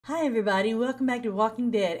Hi everybody, welcome back to Walking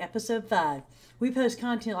Dead, episode 5. We post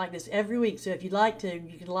content like this every week, so if you'd like to,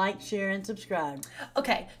 you can like, share, and subscribe.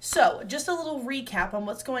 Okay, so just a little recap on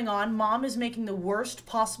what's going on. Mom is making the worst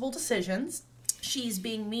possible decisions. She's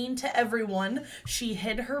being mean to everyone. She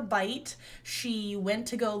hid her bite. She went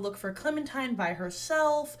to go look for Clementine by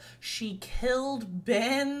herself. She killed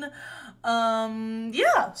Ben.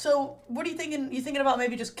 Yeah, so what are you thinking? You thinking about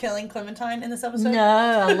maybe just killing Clementine in this episode? No,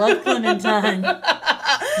 I love Clementine.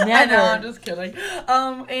 Never. I know, I'm just kidding.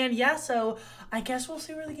 And yeah, so I guess we'll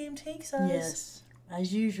see where the game takes us. Yes,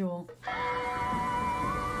 as usual.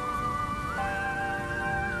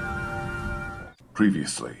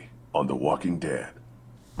 Previously on The Walking Dead.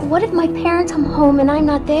 What if my parents come home and I'm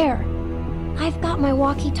not there? I've got my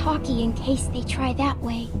walkie-talkie in case they try that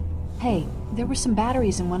way. Hey, there were some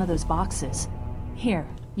batteries in one of those boxes. Here,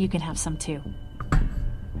 you can have some too.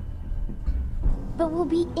 But we'll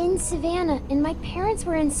be in Savannah, and my parents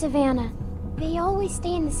were in Savannah. They always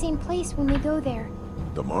stay in the same place when they go there.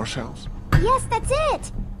 The Marsh House? Yes, that's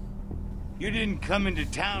it! You didn't come into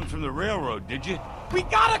town from the railroad, did you? We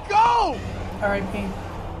gotta go! R.I.P.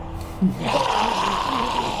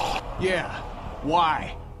 Yeah,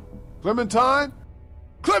 why? Clementine?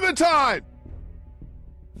 Clementine!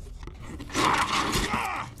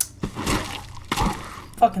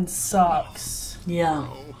 Fucking sucks. Yeah,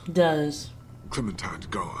 it does. Clementine's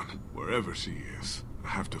gone. Wherever she is, I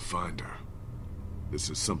have to find her. This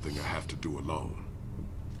is something I have to do alone.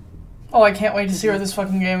 Oh, I can't wait to see where this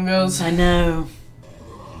fucking game goes. I know.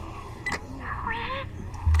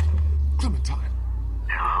 Clementine.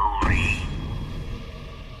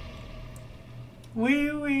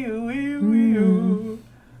 Wee wee wee wee.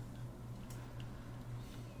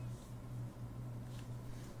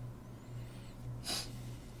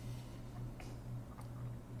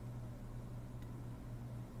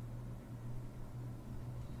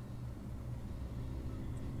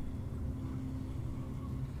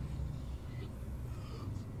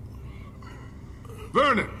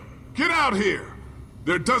 Vernon, get out here!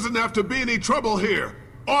 There doesn't have to be any trouble here.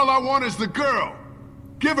 All I want is the girl.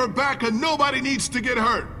 Give her back and nobody needs to get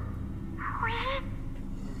hurt.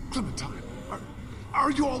 Clementine,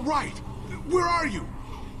 are you all right? Where are you?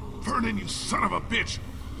 Vernon, you son of a bitch.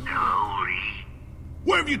 Hello, Lee.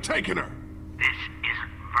 Where have you taken her? This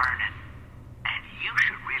isn't Vernon. And you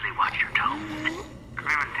should really watch your tone.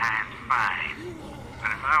 Clementine's fine.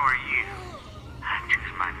 But if I were you, I'd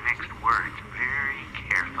choose my next words very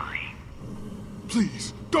carefully.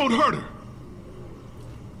 Please, don't hurt her.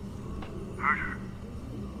 Hurt her?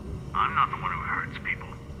 I'm not the one who hurts people.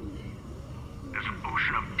 There's an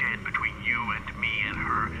ocean of dead between you and me and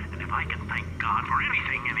her, and if I can thank God for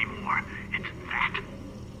anything anymore, it's that.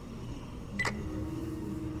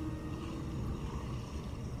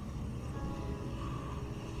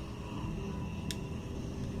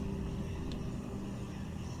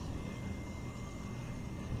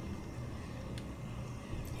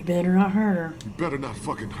 You better not hurt her. You better not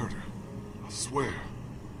fucking hurt her. I swear.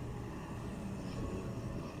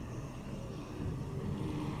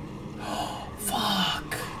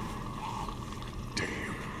 Fuck.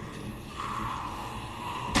 Damn.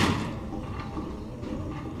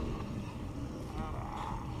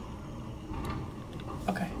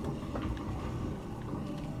 Okay.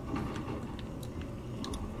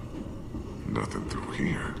 Nothing through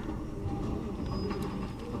here.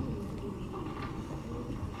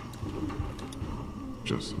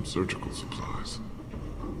 Just some surgical supplies.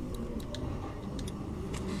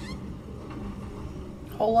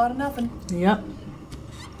 Whole lot of nothing. Yep.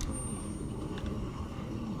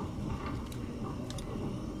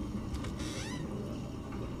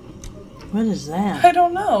 What is that? I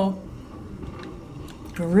don't know.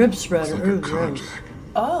 A rib It's spreader. like Ooh, a gross. carjack.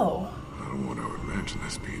 Oh. I don't want to imagine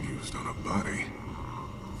this being used on a body.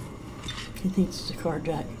 He thinks it's a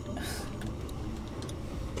carjack.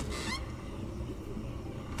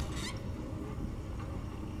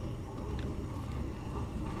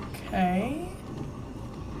 Okay.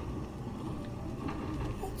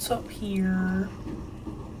 What's up here?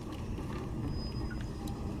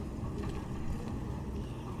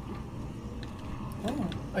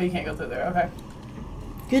 Oh, you can't go through there. Okay.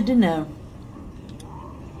 Good to know.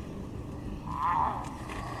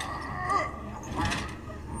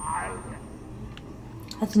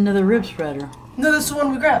 That's another rib spreader. No, that's the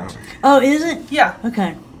one we grabbed. Oh, is it? Yeah.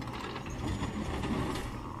 Okay.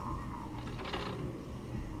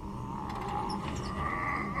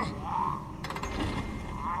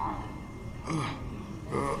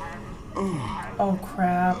 Oh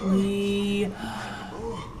crap, Lee.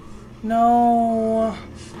 No.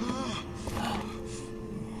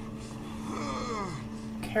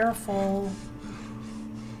 Careful.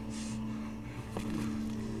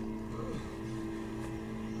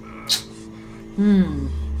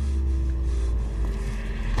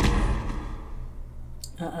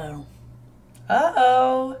 Uh-oh.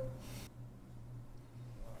 Uh-oh.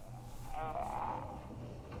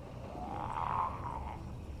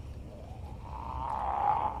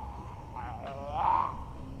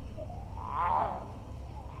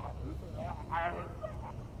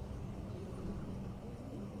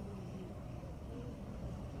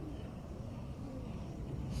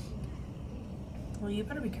 Well, you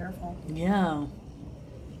better be careful. Yeah.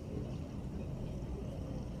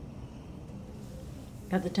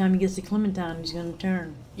 Got the time he gets to Clementine, he's gonna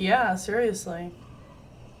turn. Yeah, seriously.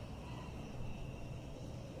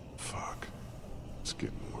 Fuck. It's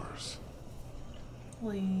getting worse.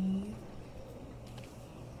 Lee.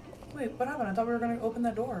 Wait, what happened? I thought we were gonna open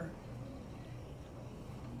that door.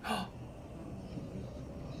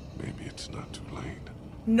 Maybe it's not too late.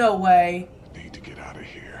 No way. I need to get out of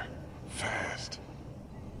here. Fast.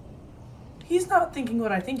 He's not thinking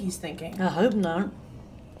what I think he's thinking. I hope not.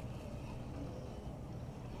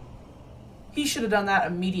 He should have done that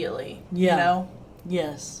immediately. Yeah. You know?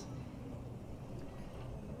 Yes.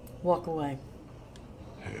 Walk away.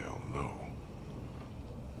 Hell no.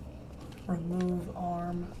 Remove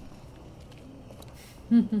arm.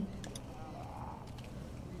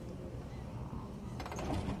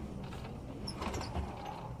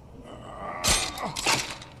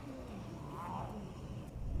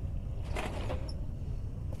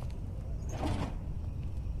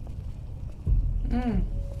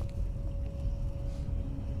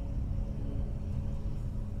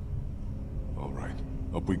 All right,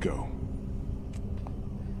 up we go.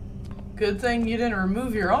 Good thing you didn't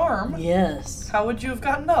remove your arm. Yes. How would you have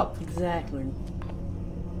gotten up? Exactly.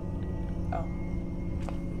 Oh.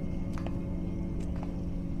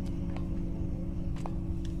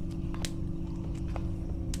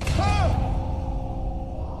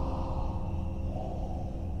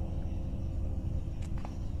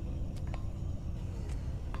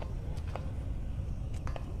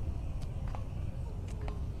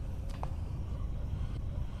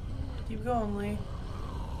 Keep going, Lee.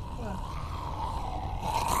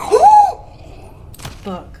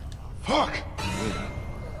 Fuck. Fuck! I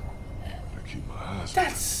keep my eyes.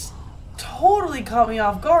 That's totally caught me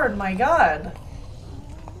off guard, my god.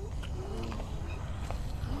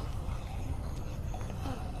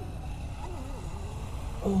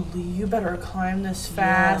 Oh, Lee, you better climb this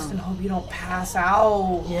fast Yeah. and hope you don't pass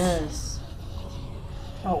out. Yes.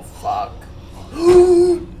 Oh, fuck.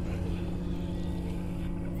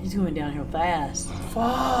 He's going downhill fast.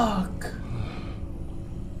 Fuck.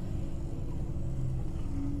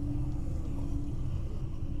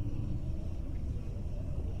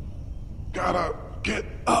 Gotta get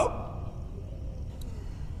up.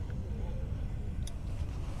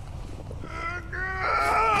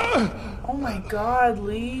 Oh my god,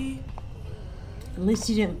 Lee. At least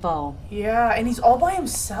he didn't fall. Yeah, and he's all by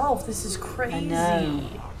himself. This is crazy. know.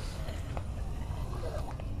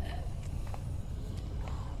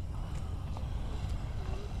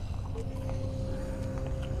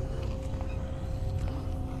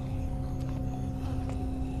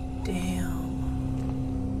 Damn.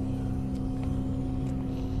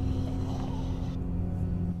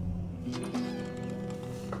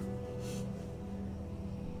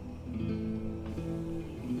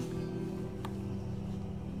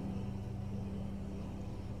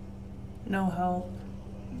 No help.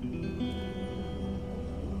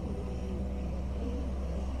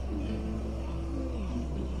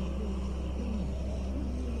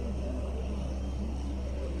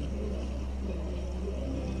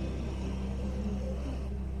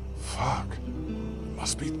 Fuck.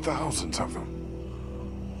 Must be thousands of them.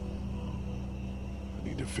 I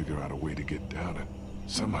need to figure out a way to get down it.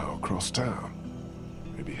 Somehow across town.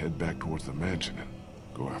 Maybe head back towards the mansion and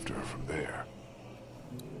go after her from there.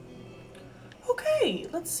 Okay,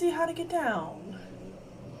 let's see how to get down.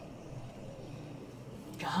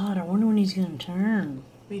 God, I wonder when he's gonna turn.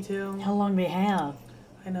 Me too. How long do they have?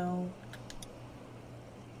 I know.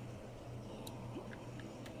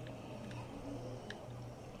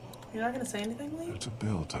 You're not gonna say anything, Lee? It's a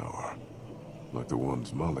bell tower. Like the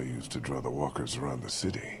ones Molly used to draw the walkers around the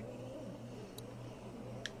city.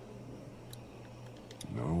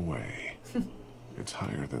 No way. It's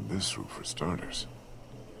higher than this roof for starters.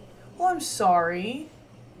 Well, I'm sorry.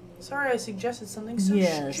 Sorry I suggested something so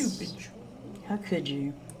Yes. stupid. How could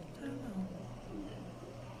you? I don't know.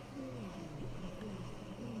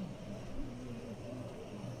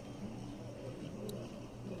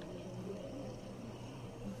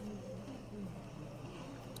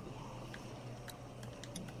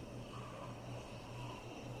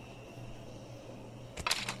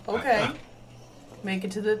 Okay. Make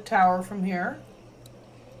it to the tower from here.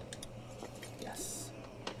 Yes.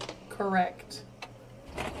 Correct.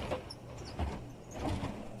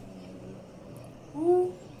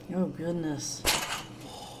 Ooh. Oh, goodness.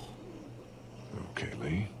 Okay,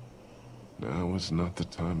 Lee. Now is not the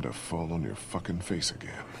time to fall on your fucking face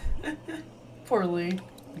again. Poor Lee.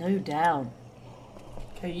 No doubt.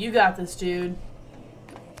 Okay, you got this, dude.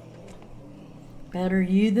 Better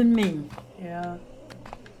you than me. Yeah.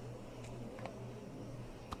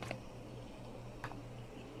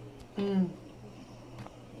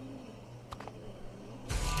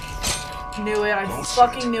 Knew it. I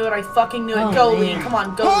fucking knew it. I fucking knew it. Oh, Go, man. Lee. Come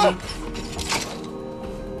on, go, Lee.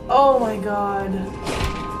 Oh my god.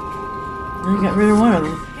 You got rid of one of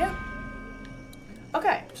them. Yeah.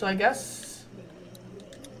 Okay, so I guess...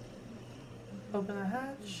 Open the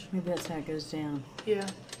hatch. Maybe that's how it goes down. Yeah.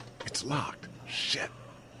 It's locked. Shit.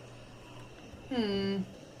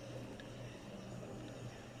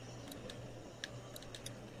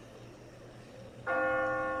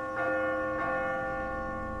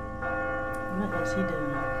 What is he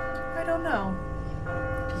doing? I don't know.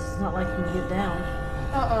 Because it's not like he can get down.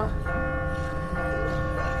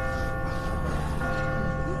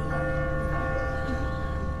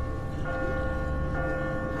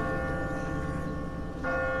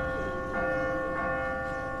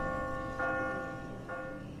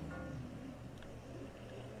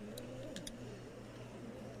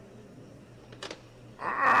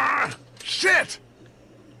 Shit!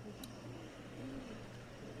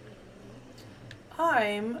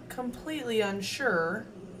 I'm completely unsure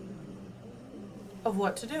of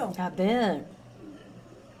what to do. I bet.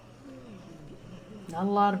 Not a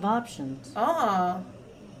lot of options.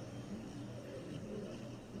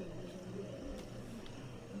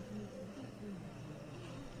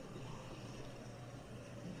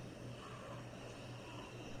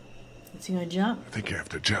 Is he gonna jump? I think you have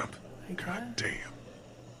to jump. Okay. God damn.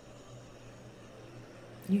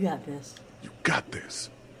 You got this. You got this.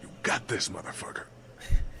 You got this, motherfucker.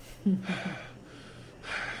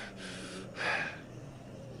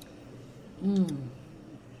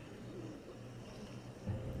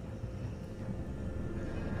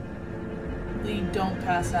 Lee, don't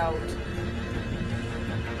pass out.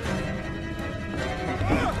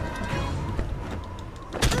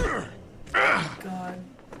 God.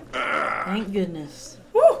 Thank goodness.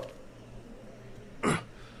 Woo!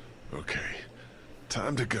 Okay.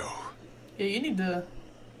 Time to go. Yeah, you need to...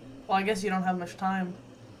 Well, I guess you don't have much time.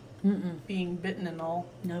 Being bitten and all.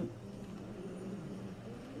 Nope.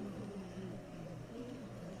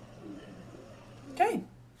 Okay.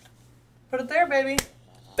 Put it there, baby.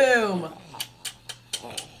 Boom.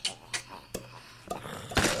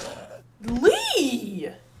 Lee!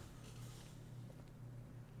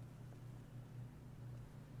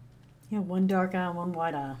 Yeah, one dark eye and one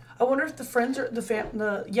white eye. I wonder if the friends are...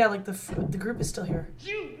 the group is still here.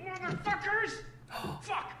 You motherfuckers!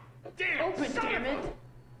 Fuck! Damn! Open, damn it!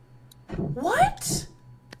 What?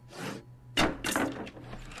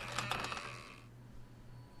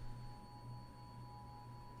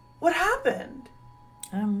 What happened?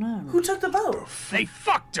 I don't know. Who took the boat? They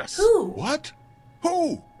fucked us! Who? What?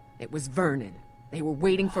 Who? It was Vernon. They were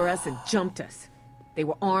waiting for us and jumped us. They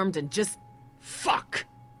were armed and just... Fuck!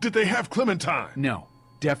 Did they have Clementine? No,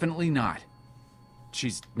 definitely not.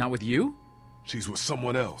 She's not with you? She's with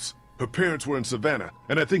someone else. Her parents were in Savannah,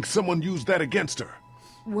 and I think someone used that against her.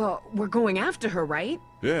 Well, we're going after her, right?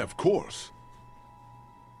 Yeah, of course.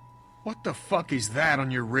 What the fuck is that on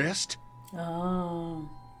your wrist? Oh.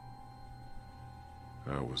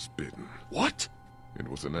 I was bitten. What? It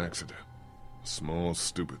was an accident. A small,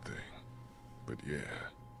 stupid thing. But yeah,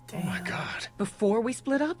 Oh my god. Before we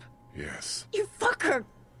split up? yes. You fucker!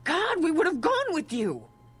 God, we would have gone with you!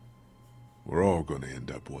 We're all gonna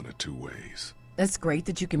end up one of two ways. That's great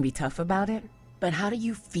that you can be tough about it, but how do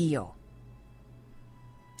you feel?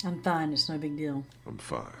 I'm fine. It's no big deal. I'm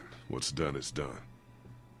fine. What's done is done.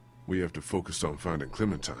 We have to focus on finding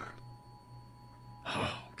Clementine.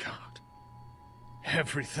 Oh god.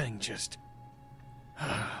 Everything just...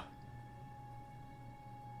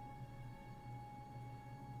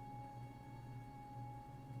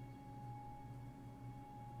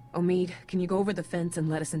 Omid, can you go over the fence and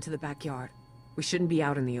let us into the backyard? We shouldn't be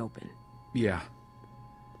out in the open. Yeah.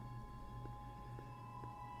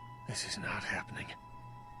 This is not happening.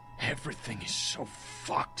 Everything is so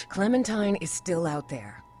fucked. Clementine is still out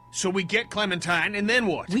there. So we get Clementine, and then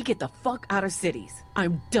what? We get the fuck out of cities.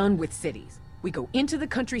 I'm done with cities. We go into the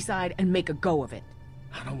countryside and make a go of it.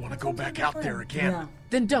 I don't want to go back out there again. Yeah.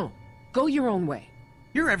 Then don't. Go your own way.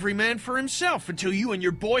 You're every man for himself until you and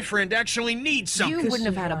your boyfriend actually need something. You wouldn't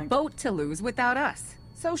have had a boat to lose without us.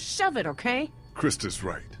 So shove it, okay? Krista's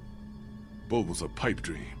right. Boat was a pipe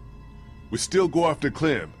dream. We still go after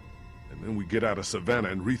Clem, and then we get out of Savannah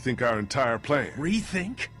and rethink our entire plan.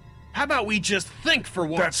 Rethink? How about we just think for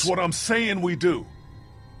once? That's what I'm saying we do.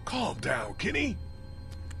 Calm down, Kenny.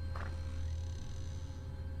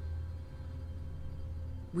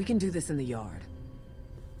 We can do this in the yard.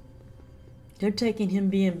 They're taking him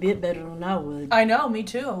being bit better than I would. I know, me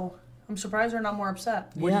too. I'm surprised they're not more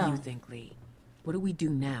upset. What do you think, Lee? What do we do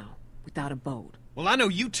now, without a boat? Well, I know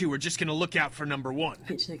you two are just gonna look out for number one.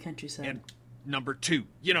 Get to the countryside. And number two,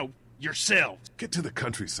 you know, yourselves. Get to the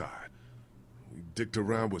countryside. We dicked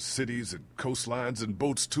around with cities and coastlines and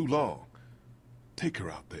boats too long. Take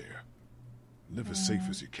her out there. Live as safe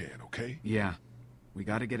as you can, okay? Yeah. We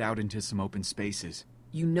gotta get out into some open spaces.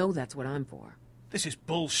 You know that's what I'm for. This is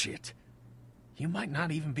bullshit. You might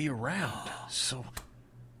not even be around, so...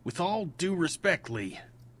 With all due respect, Lee,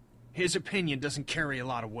 his opinion doesn't carry a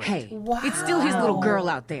lot of weight. Hey, it's still his little girl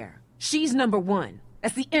out there. She's number one.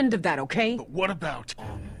 That's the end of that, okay? But what about...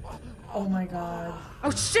 Oh my god. Oh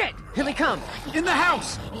shit! Here they come! In the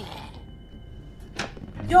house!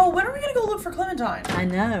 Yo, when are we gonna go look for Clementine? I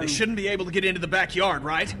know. They shouldn't be able to get into the backyard,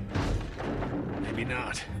 right? Maybe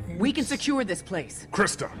not. We can secure this place.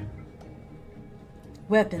 Krista,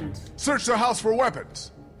 Weapons. search the house for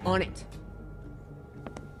weapons. On it.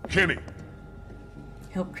 Kenny,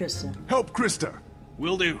 Help Krista. help Krista.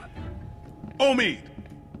 Will do. Omid,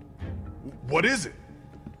 what is it?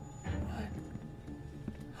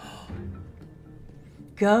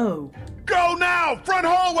 Go. Go now! Front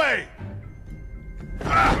hallway!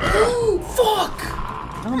 Fuck!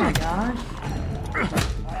 Oh my god.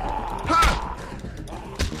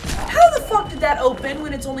 How the fuck did that open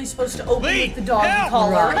when it's only supposed to open Lee, with the dog help!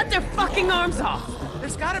 collar? Right. Cut their fucking arms off!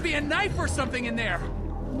 There's gotta be a knife or something in there!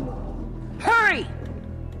 Hurry!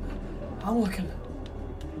 I'm looking.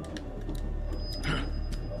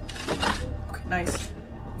 Okay, nice.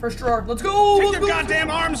 First drawer. Let's go! Take Let's their go!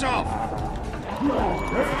 goddamn arms off!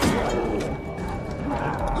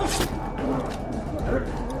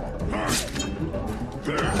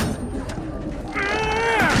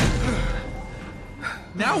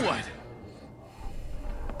 Now what?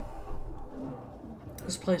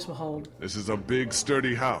 This place will hold. This is a big,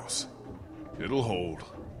 sturdy house. It'll hold.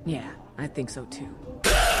 Yeah, I think so too.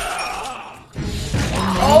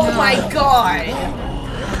 Oh my god!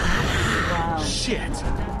 Wow. Shit!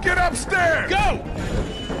 Get upstairs! Go!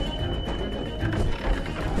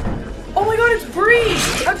 Oh my god, it's Bree!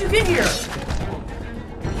 How'd you get here?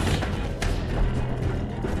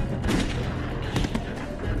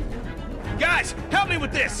 Guys, help me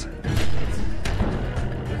with this!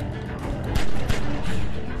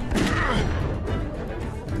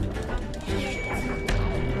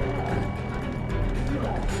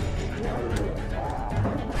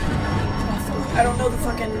 I don't know the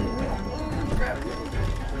fucking... Crap.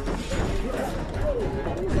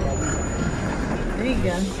 There you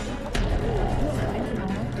go.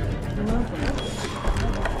 You're welcome.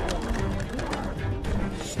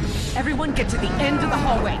 Everyone get to the end of the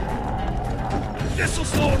hallway. This'll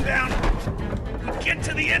slow him down. Get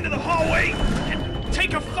to the end of the hallway and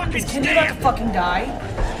take a fucking Can you about to stand. fucking die?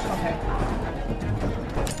 Okay.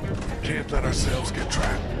 Can't let ourselves get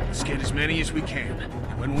trapped. Let's get as many as we can.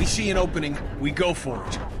 And when we see an opening, we go for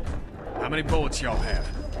it. How many bullets y'all have?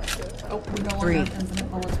 Oh, we don't 3. want to have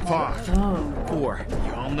infinite bullets. 5. Oh. 4.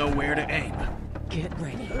 You all know where to aim. Get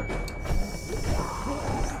ready.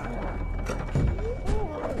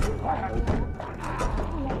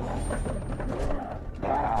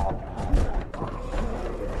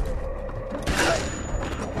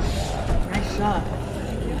 Nice shot.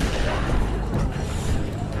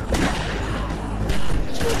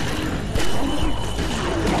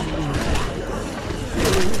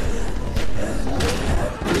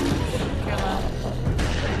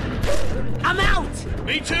 I'm out!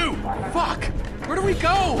 Me too! Fuck! Where do we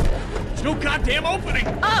go? There's no goddamn opening!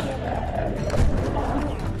 Up!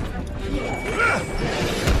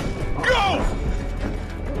 Go!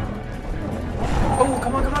 Oh,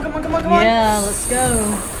 come on, come on, come on, come on, come on! Yeah, let's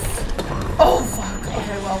go. Oh, fuck.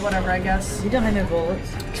 Okay, well, whatever, I guess. You don't have no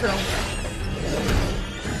bullets. True.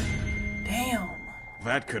 Damn.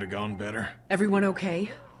 That could have gone better. Everyone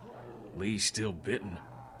okay? Lee's still bitten.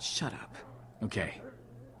 Shut up. Okay.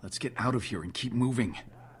 Let's get out of here and keep moving.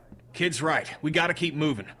 Kid's right. We gotta keep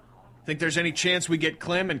moving. Think there's any chance we get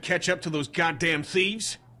Clem and catch up to those goddamn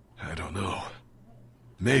thieves? I don't know.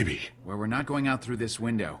 Maybe. Where we're not going out through this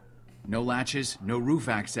window. No latches, no roof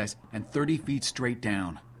access, and 30 feet straight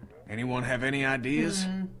down. Anyone have any ideas?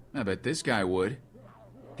 I bet this guy would.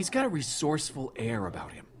 He's got a resourceful air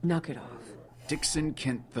about him. Knock it off. Dixon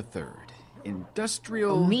Kent III.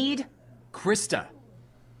 Industrial... Mead? Krista.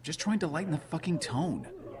 Just trying to lighten the fucking tone.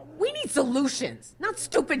 We need solutions, not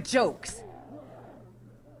stupid jokes.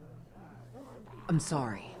 I'm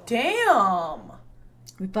sorry. Damn.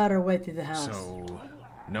 We fought our way through the house. So,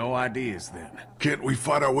 no ideas then. Can't we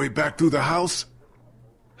fight our way back through the house?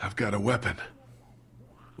 I've got a weapon.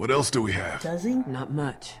 What else do we have? Does he? Not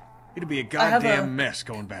much. It'd be a goddamn mess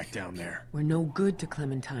going back down there. We're no good to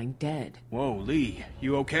Clementine dead. Whoa, Lee,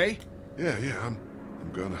 you okay? Yeah, I'm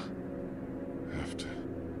gonna have to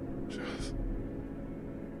just...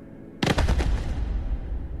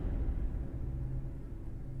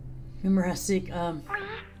 Remember how sick,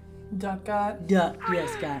 Duck got? Duck,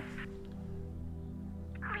 yes, got.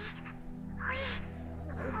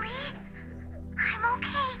 I'm okay.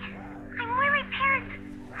 I'm where my parents...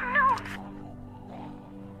 No.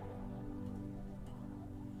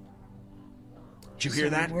 Did you hear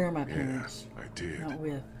that? Where are my parents? I did. Not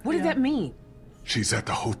with. What did that mean? She's at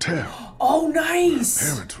the hotel. Oh, nice.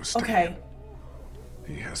 Her parents were staying. Okay.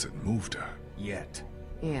 He hasn't moved her. Yet.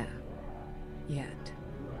 Yeah. Yet.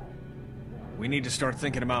 We need to start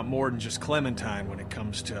thinking about more than just Clementine when it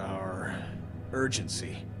comes to our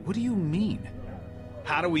urgency. What do you mean?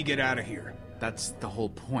 How do we get out of here? That's the whole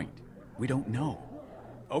point. We don't know.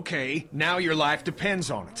 Okay, now your life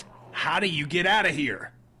depends on it. How do you get out of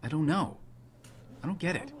here? I don't know. I don't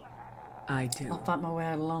get it. I do. I'll fight my way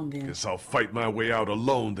out alone then. Guess I'll fight my way out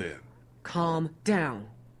alone then. Calm down.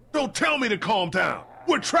 Don't tell me to calm down.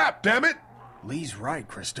 We're trapped, damn it! Lee's right,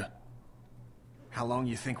 Krista. How long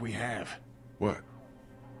you think we have? What?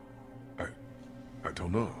 I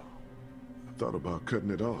don't know. I thought about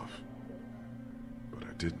cutting it off, but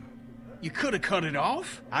I didn't. You could have cut it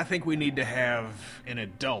off. I think we need to have an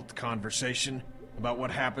adult conversation about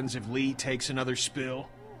what happens if Lee takes another spill.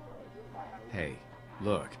 Hey,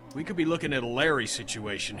 look. We could be looking at a Larry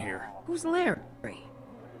situation here. Who's Larry?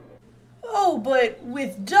 Oh, but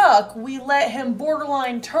with Duck, we let him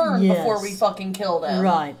borderline turn Yes. before we fucking killed him.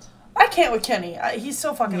 Right. I can't with Kenny. He's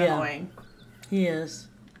so fucking Yeah. annoying. He is.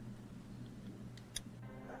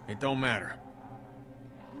 It don't matter.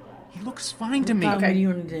 He looks fine to me. What do you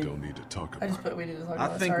want to do? Don't need to talk I about just put we need to talk I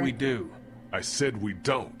about it. think Sorry. we do. it. I said we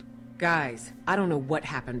don't. Guys, I don't know what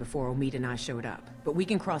happened before Omid and I showed up, but we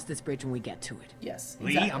can cross this bridge when we get to it. Yes.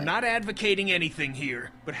 Lee, exactly. I'm not advocating anything here,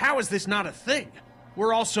 but how is this not a thing?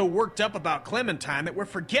 We're all so worked up about Clementine that we're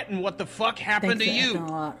forgetting what the fuck happened to Thanks for you. asking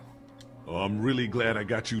a lot. Oh, I'm really glad I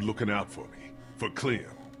got you looking out for me. For Clem.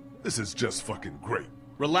 This is just fucking great.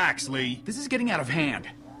 Relax, Lee. This is getting out of hand.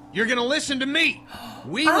 You're gonna listen to me.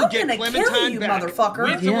 We I'm will get gonna kill Clementine you, back, motherfucker.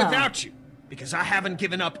 with or Yeah. without you. Because I haven't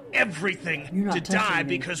given up everything You're not to touching die me.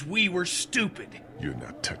 because we were stupid. You're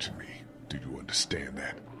not touching me. Do you understand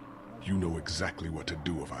that? You know exactly what to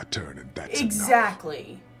do if I turn, and that's enough.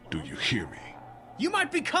 Exactly. Do you hear me? You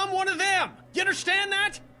might become one of them. You understand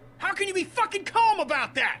that? How can you be fucking calm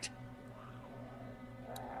about that?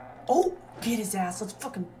 Oh, get his ass. Let's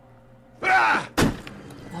fucking... Ah! Oh,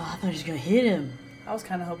 I thought he was going to hit him. I was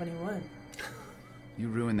kind of hoping he would. You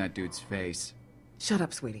ruined that dude's face. Shut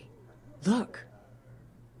up, sweetie. Look.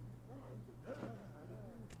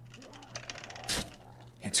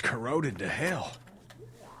 It's corroded to hell.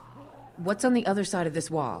 What's on the other side of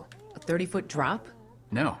this wall? A 30-foot drop?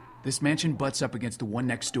 No, this mansion butts up against the one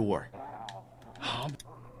next door. All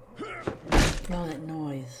that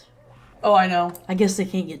noise. Oh, I know. I guess they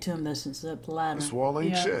can't get to him though since it's up the ladder. This wall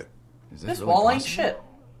ain't Yeah. shit. Is that This really wall ain't possible? shit.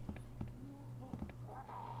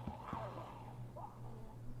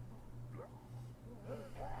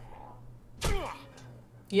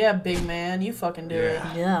 Yeah, big man. You fucking do it.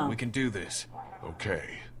 Yeah. We can do this.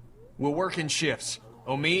 Okay. We'll work in shifts.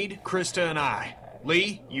 Omid, Krista, and I.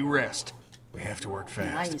 Lee, you rest. We have to work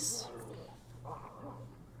fast. Nice.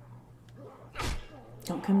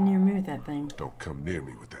 Don't come near me with that thing. Don't come near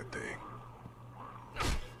me with that thing.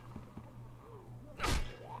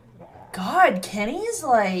 God, Kenny is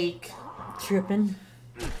like... Tripping.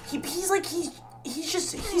 He's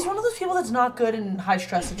one of those people that's not good in high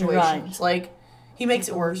stress situations. Right. Like, he makes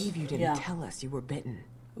it I worse. believe you didn't Yeah. tell us you were bitten.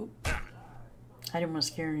 I didn't want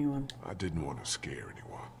to scare anyone. I didn't want to scare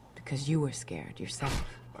anyone. Because you were scared yourself.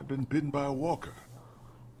 I've been bitten by a walker.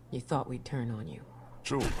 You thought we'd turn on you.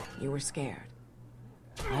 True. You were scared.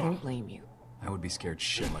 I don't blame you. I would be scared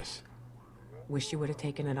shitless. Wish you would have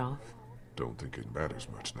taken it off. Don't think it matters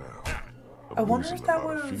much now. I'm I wonder losing if a that lot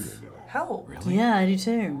would of have feeling in it. helped. Yeah, I do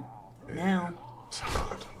too. Now. It's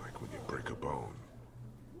hot, like when you break a bone.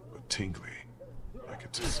 But tingly, like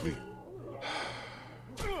it's asleep.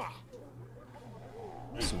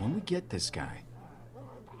 So when we get this guy,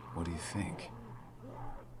 what do you think?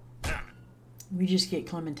 We just get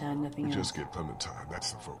Clementine, nothing We else. just get Clementine,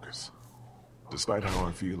 that's the focus. Despite how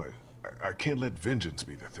I feel, I can't let vengeance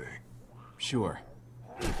be the thing. Sure.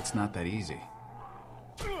 It's not that easy.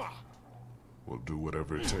 We'll do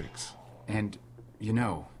whatever it takes. And, you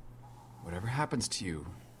know, whatever happens to you...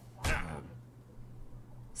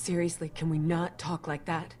 Seriously, can we not talk like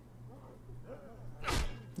that?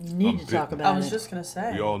 You need to talk about it. I was just gonna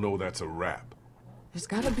say. We all know that's a wrap. There's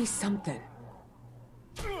gotta be something.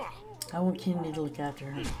 I want Kennedy to look after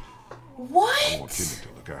her. What? I want Kennedy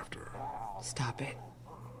to look after her. Stop it.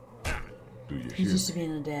 Do you He's hear used to me?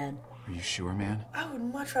 being a dad. Are you sure, man? I would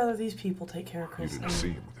much rather these people take care of You Chris. didn't see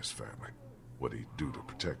him with his family. What he'd do to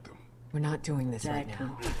protect them. We're not doing this right Exactly.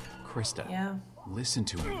 now. Krista, Yeah. listen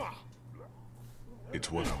to me. It's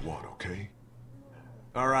what I want, okay?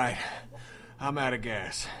 All right. I'm out of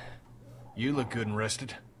gas. You look good and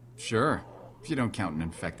rested. Sure, if you don't count an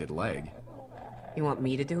infected leg. You want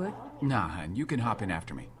me to do it? Nah, hun, you can hop in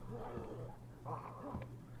after me.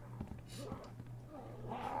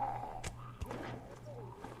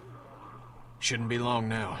 Shouldn't be long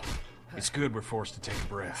now. It's good we're forced to take a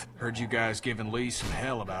breath. Heard you guys giving Lee some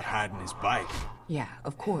hell about hiding his bike. Yeah,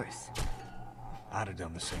 of course. I'd have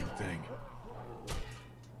done the same thing.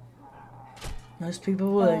 Most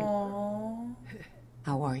people would.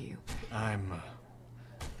 How are you? I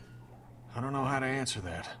don't know how to answer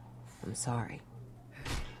that. I'm sorry.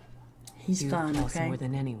 He's You fine, lost okay? more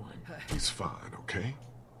than anyone. He's fine, okay?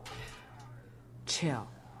 Chill.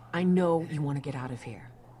 I know you want to get out of here.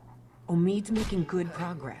 Omid's making good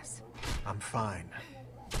progress. I'm fine.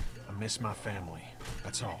 I miss my family.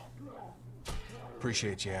 That's all.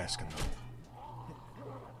 Appreciate you asking, though.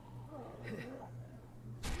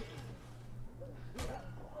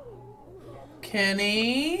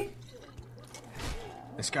 Kenny?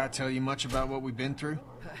 This guy tell you much about what we've been through?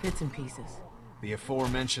 Bits and pieces. The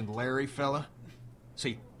aforementioned Larry fella?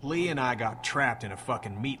 See, Lee and I got trapped in a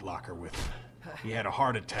fucking meat locker with him. He had a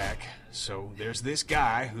heart attack, so there's this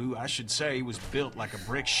guy who, I should say, was built like a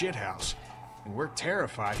brick shithouse. And we're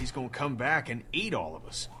terrified he's gonna come back and eat all of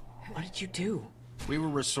us. What did you do? We were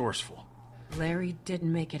resourceful. Larry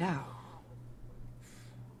didn't make it out.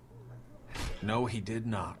 No, he did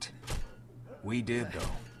not. We did,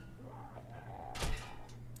 though.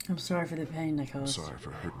 I'm sorry for the pain I I'm caused. sorry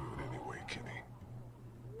for hurting you in any way, Kenny.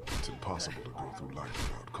 It's impossible to go through life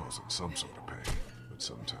without causing some sort of pain. But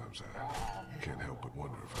sometimes I can't help but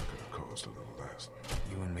wonder if I could have caused a little less.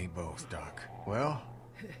 You and me both, Doc. Well,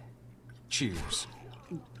 cheers.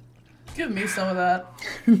 Give me some of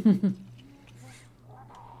that.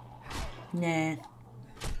 Nah.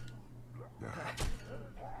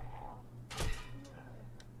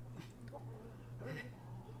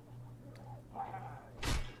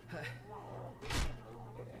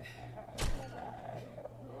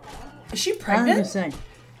 Is she I was pregnant? gonna say.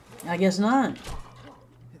 I guess not.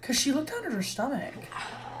 Because she looked down at her stomach.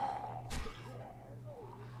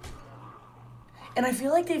 And I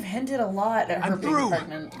feel like they've hinted a lot at her being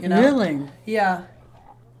pregnant, you know? Really? Yeah.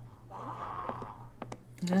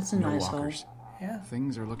 That's a No nice hole. walkers. Yeah.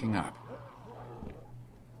 Things are looking up.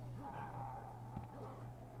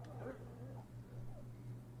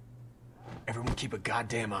 Everyone keep a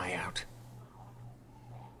goddamn eye out.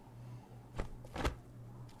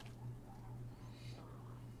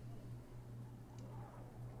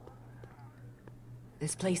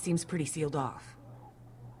 This place seems pretty sealed off.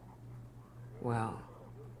 Well,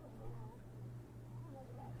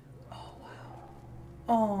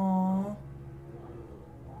 Aww.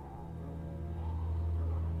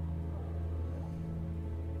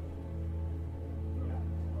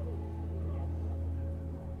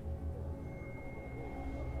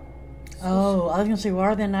 Oh, I was gonna say, why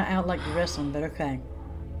are they not out like the rest of them? But okay.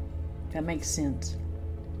 That makes sense.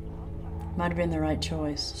 Might have been the right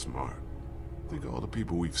choice. Smart. Think of all the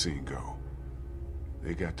people we've seen go.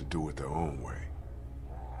 They got to do it their own way.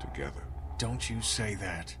 Together. Don't you say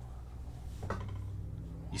that.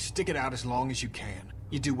 You stick it out as long as you can.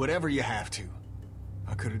 You do whatever you have to.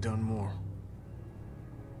 I could have done more.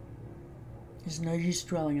 There's no use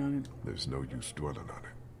dwelling on it. There's no use dwelling on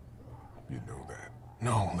it. You know that.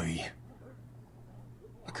 No, Lee.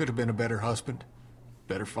 I could have been a better husband,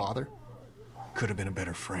 better father, could have been a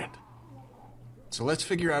better friend. So let's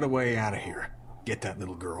figure out a way out of here. Get that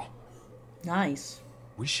little girl. Nice.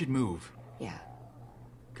 We should move. yeah.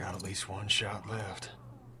 Got at least one shot left.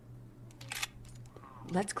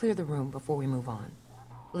 Let's clear the room before we move on.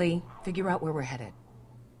 Lee, figure out where we're headed.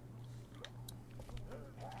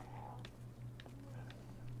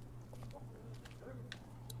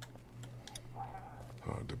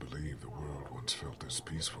 Hard to believe the world once felt this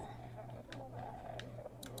peaceful.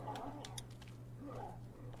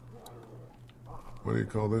 What do you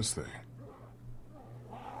call this thing?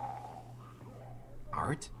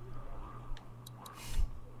 Art?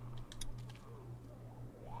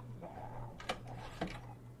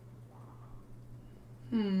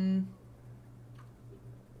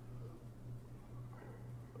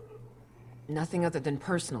 Nothing other than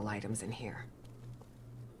personal items in here.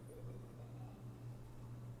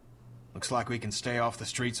 Looks like we can stay off the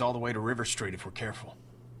streets all the way to River Street if we're careful.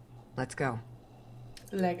 Let's go.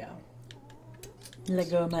 Lego.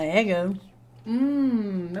 Let go of my ego.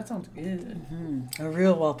 That sounds good. A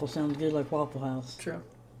real waffle sounds good like Waffle House. True.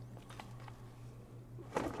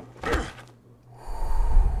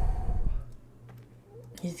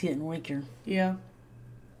 He's getting weaker. Yeah.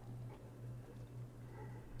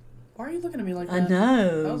 Why are you looking at me like that? I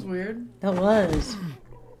know. That was weird. That was.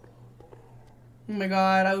 Oh my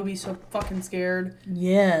god, I would be so fucking scared.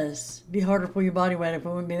 Yes. Be harder to pull your body weight if it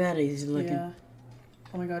wouldn't be that easy looking. Yeah.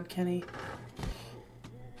 Oh my god, Kenny.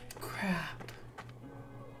 Crap.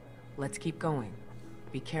 Let's keep going.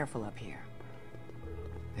 Be careful up here.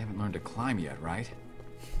 They haven't learned to climb yet, right?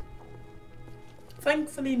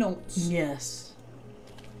 Thankfully not. Yes.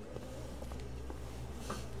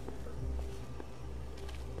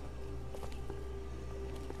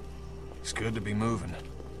 It's good to be moving.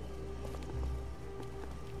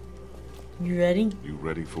 You ready? You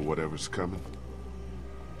ready for whatever's coming?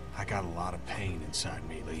 I got a lot of pain inside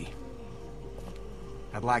me, Lee.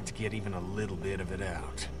 I'd like to get even a little bit of it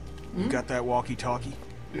out. You got that walkie-talkie?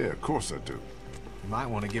 Yeah, of course I do. You might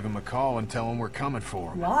want to give him a call and tell him we're coming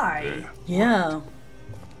for him. Why? Yeah.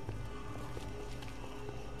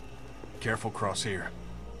 Careful cross here.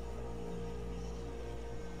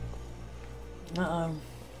 Uh-oh.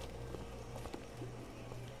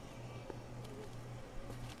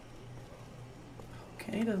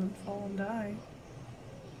 Kenny doesn't fall and die.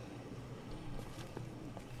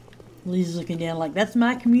 Lee's looking down like, that's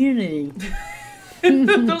my community.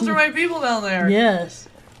 Those are my people down there. Yes.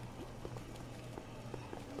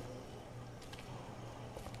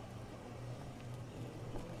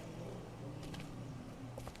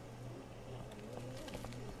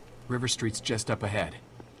 River Street's just up ahead.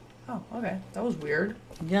 Oh, okay. That was weird.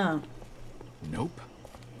 Yeah. Nope.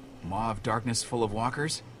 Maw of darkness full of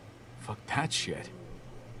walkers? Fuck that shit.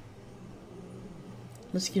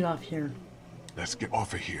 Let's get off here. Let's get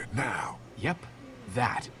off of here now. Yep,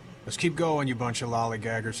 that. Let's keep going, you bunch of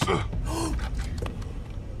lollygaggers. Oh.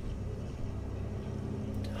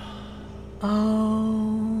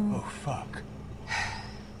 Oh, fuck.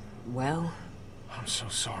 Well, I'm so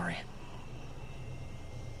sorry.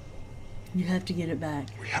 You have to get it back.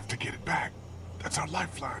 We have to get it back. That's our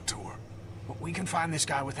lifeline to her. But we can find this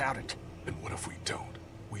guy without it. And what if we don't?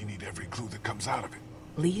 We need every clue that comes out of it.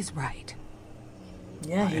 Lee's right.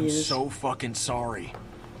 Yeah, I he am is. so fucking sorry.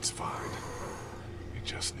 It's fine. We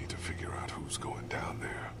just need to figure out who's going down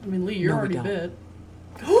there. I mean, Lee, you're No, we already don't. bit.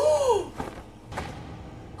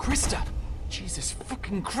 Krista! Jesus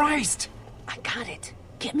fucking Christ! I got it.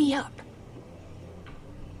 Get me up.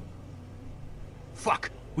 Fuck.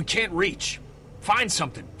 We can't reach. Find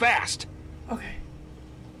something, fast. Okay.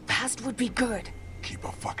 Fast would be good. Keep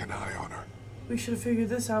a fucking eye on her. We should have figured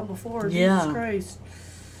this out before. Yeah. Jesus Christ.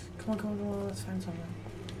 Come on, come on, come on. Let's find something.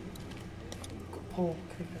 Pull.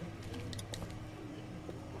 Okay, good.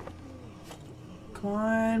 Come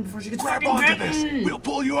on, before she gets Grab fucking onto bitten. this. We'll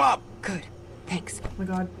pull you up. Good. Thanks. Oh my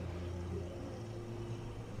god.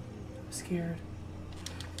 I'm scared.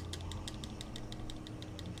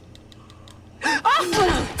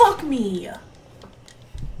 Oh, fuck me!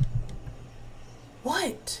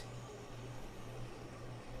 What?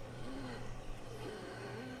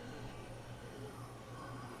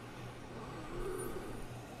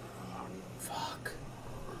 Fuck.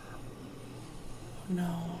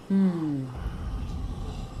 No.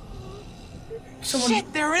 Someone...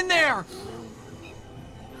 Shit, they're in there!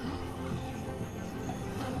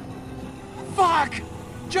 Fuck!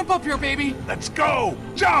 Jump up here, baby! Let's go.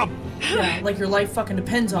 Jump. Yeah, like your life fucking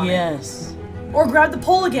depends on it. Yes. Or grab the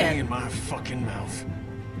pole In again. my fucking mouth.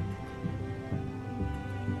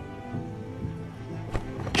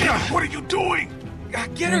 What are you doing?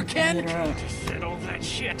 Get her, Ken! Get her up. Said all that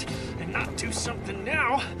shit and not do something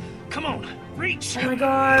now. Come on, reach. Oh my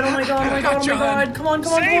god, oh my god, oh my god, oh my god. Come on,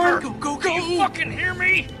 come on, Save her. come on. Go, go, Do you go! fucking hear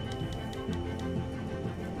me?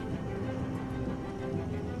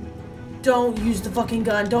 Don't use the fucking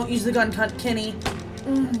gun. Don't use the gun, Kenny.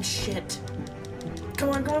 Shit. Come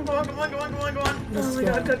on, come on, come on, come on, come on, come on, come on. Oh my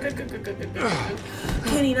god, good.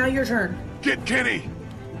 Kenny, now your turn. Get Kenny.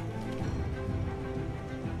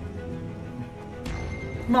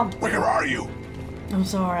 Mom. Where are you? I'm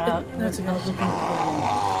sorry. That's a looking for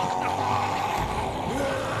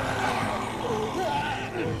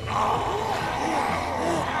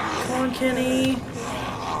Come on, Kenny.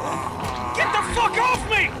 Get the fuck off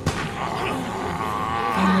me!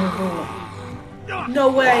 No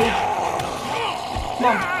way.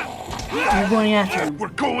 Mom. We're going after him. We're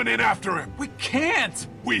going in after him. We can't!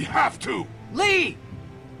 We have to. Lee!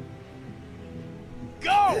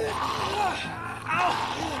 Go!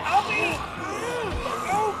 I'll be...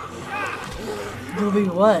 It'll be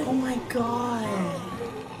what? Oh my god.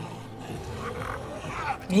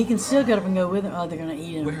 He can still get up and go with him. Oh, they're gonna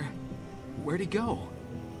eat him. Where'd he go?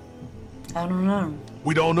 I don't know.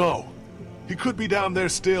 We don't know. He could be down there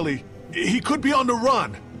still. He could be on the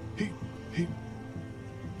run. He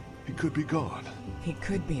could be gone. He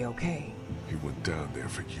could be okay. He went down there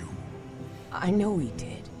for you. I know he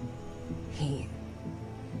did.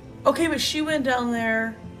 Okay, but she went down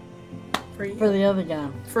there for you. For the other guy.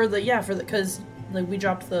 Because like we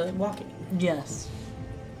dropped the walkie. Yes.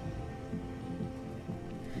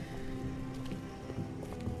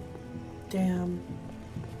 Damn.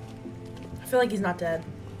 I feel like he's not dead.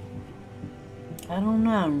 I don't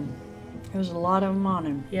know. There was a lot of them on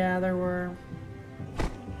him. Yeah, there were.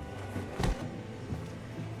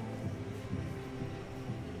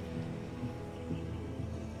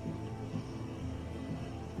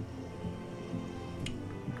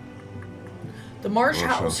 The Marsh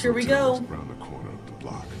House, here we go. Around the corner of the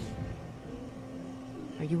block.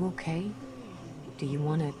 Are you okay? Do you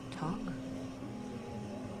want to talk?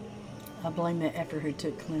 I blame that effort who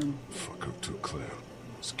took Clem. Fuck who took Clem.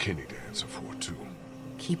 It's Kenny to answer for, too.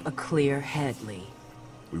 Keep a clear head, Lee.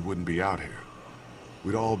 We wouldn't be out here.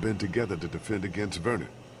 We'd all been together to defend against Vernon.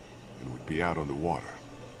 And we'd be out on the water.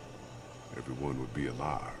 Everyone would be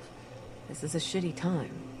alive. This is a shitty time,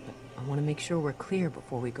 but I want to make sure we're clear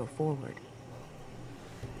before we go forward.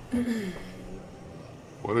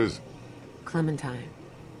 What is it? Clementine,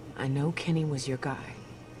 I know Kenny was your guy.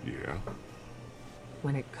 Yeah?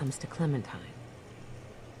 When it comes to Clementine.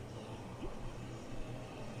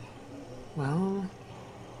 Well...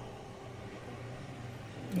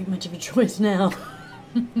 Ain't much of a choice now.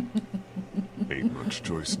 Ain't much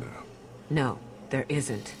choice now. No, there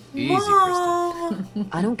isn't. Easy, Krista.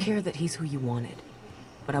 I don't care that he's who you wanted,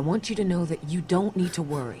 but I want you to know that you don't need to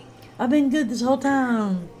worry. I've been good this whole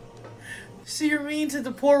time. So you're mean to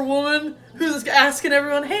the poor woman who's asking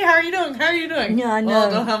everyone, hey, how are you doing? How are you doing? Yeah, I know. Well, I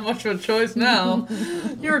don't have much of a choice now.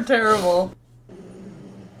 You're terrible.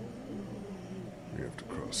 We have to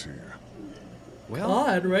cross here. Well,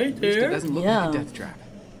 God, right at least it there. doesn't look Yeah. like a death trap.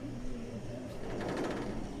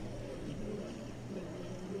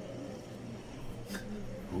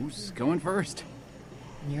 Who's going first?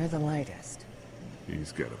 You're the lightest.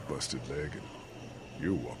 He's got a busted leg and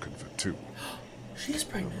you're walking for two. She's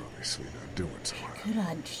pregnant. I'm obviously not doing so well. Good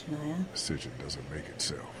idea, Shania. Decision doesn't make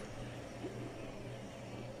itself.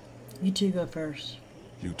 You two go first.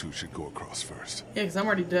 You two should go across first. Yeah, because I'm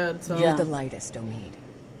already dead, so. Yeah. You're the lightest, Omid.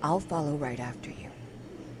 I'll follow right after you.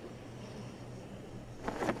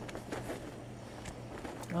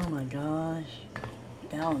 Oh my gosh.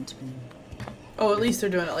 Balance beam. Oh, at least they're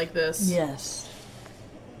doing it like this. Yes.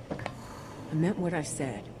 I meant what I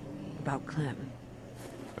said about Clem.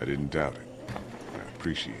 I didn't doubt it. I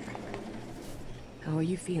appreciate it. How are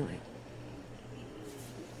you feeling?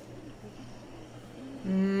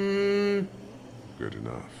 Good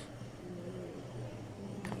enough.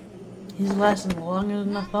 He's lasting longer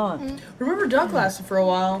than I thought. Remember Duck lasted for a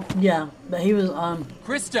while. Yeah, but he was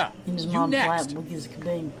Krista, in his you mom's lap, next. weak as could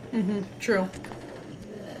be. True.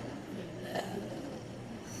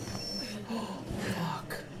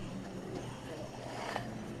 Fuck.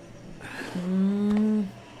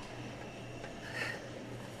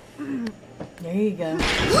 There you go.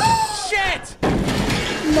 Shit!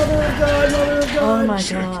 Mother of God, Mother of God. Oh my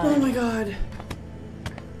god. Oh my God.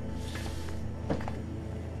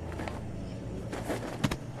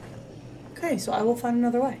 Okay, so I will find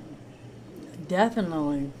another way.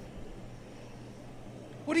 Definitely.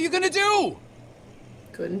 What are you gonna do?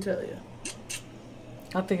 Couldn't tell you.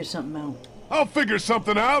 I'll figure something out. I'll figure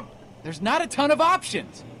something out. There's not a ton of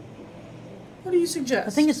options. What do you suggest?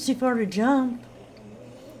 I think it's too far to jump.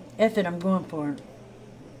 F it, I'm going for it.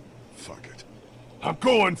 Fuck it. I'm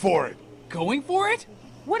going for it. Going for it?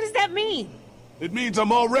 What does that mean? It means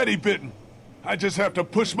I'm already bitten. I just have to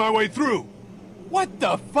push my way through. What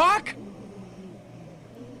the fuck?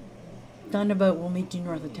 Thunderbolt will meet you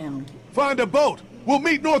north of town. Find a boat. We'll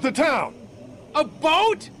meet north of town. A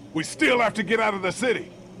boat? We still have to get out of the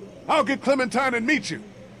city. I'll get Clementine and meet you.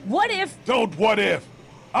 What if... Don't what if.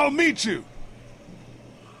 I'll meet you.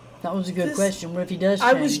 That was a good question. What if he does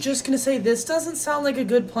change? I was just gonna say, this doesn't sound like a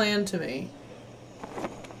good plan to me.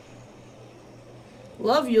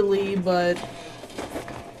 Love you, Lee, but...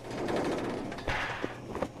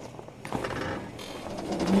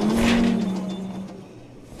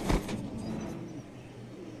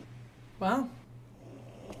 Wow.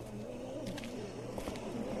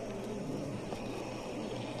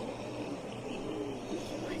 Oh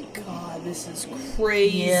my god, this is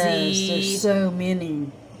crazy. Yes, there's so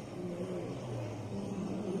many.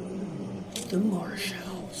 The Marsh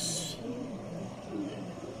House.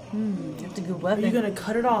 That's a good weapon. Are you gonna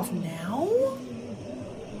cut it off now?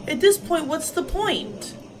 At this point, what's the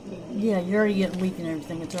point? Yeah, you're already getting weak and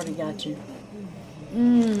everything. It's already got you.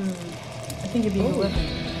 I think it'd be a good weapon.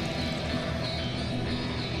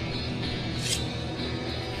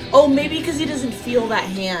 Oh, maybe because he doesn't feel that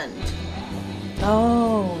hand.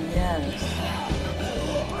 Oh, yes.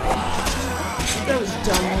 That was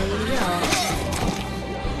dumb. Yeah.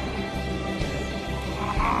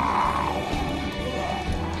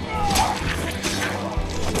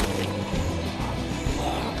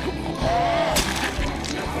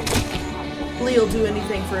 Lee'll do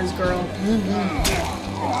anything for his girl.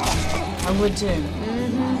 I would too.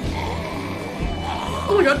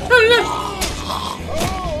 Oh my god.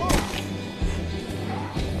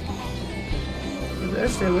 You better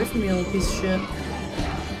stay away from me, little piece of shit.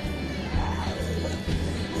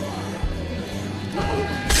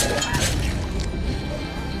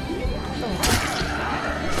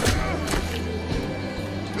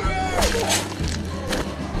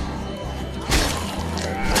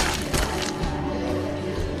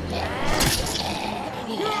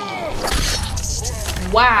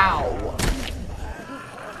 Wow.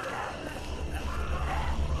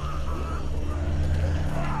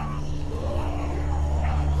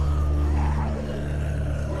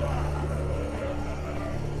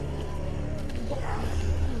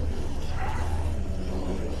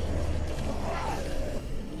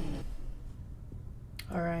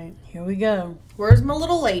 All right, Here we go. where's my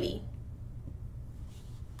little lady?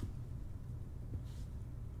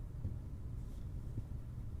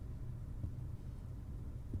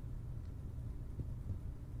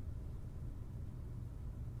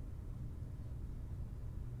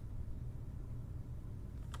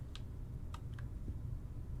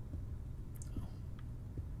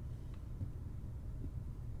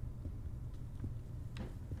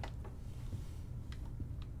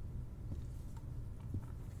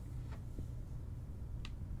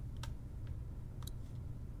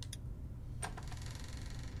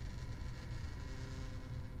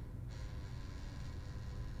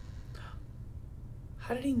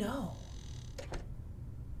 How did he know?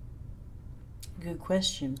 Good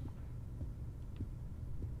question.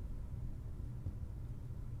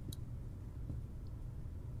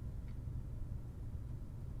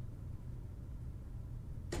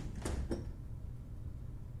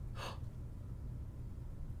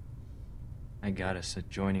 I got us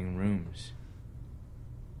adjoining rooms.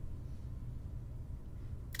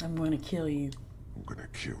 I'm going to kill you. I'm gonna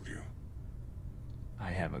kill you. I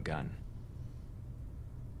have a gun.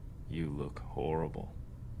 You look horrible.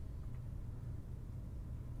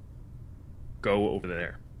 Go over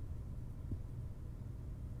there.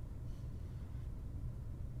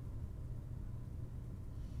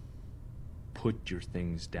 Put your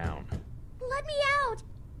things down. Let me out!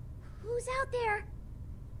 Who's out there?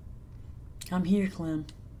 I'm here, Clem.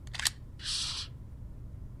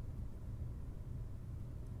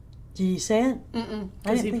 Did you say it?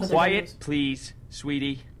 I didn't think so. Quiet, please,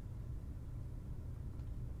 sweetie.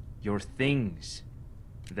 Your things.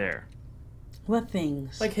 There. What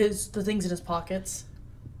things? Like the things in his pockets.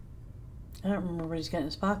 I don't remember what he's got in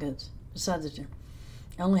his pockets. Besides the two.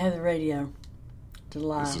 I only have the radio to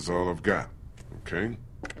lie. This is all I've got, okay?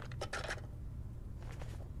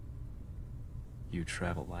 You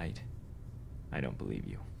travel light. I don't believe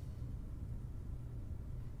you.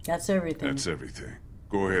 That's everything. That's everything.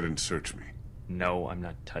 Go ahead and search me. No, I'm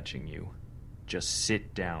not touching you. Just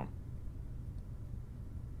sit down.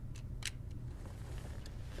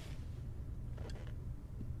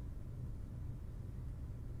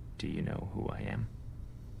 Do you know who I am?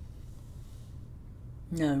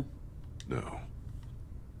 No. No.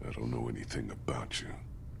 I don't know anything about you.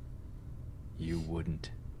 You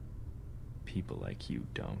wouldn't. People like you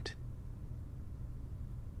don't.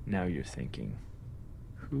 Now you're thinking,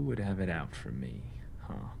 who would have it out for me,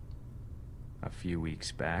 huh? A few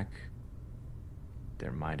weeks back,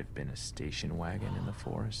 there might have been a station wagon in the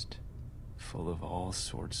forest, full of all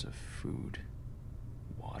sorts of food,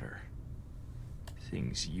 water,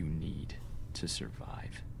 things you need to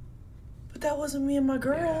survive. But that wasn't me and my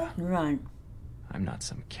girl. Yeah. Right. I'm not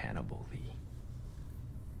some cannibal, Lee.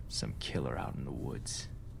 Some killer out in the woods.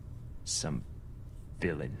 Some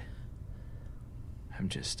villain. I'm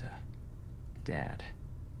just a dad.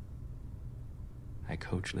 I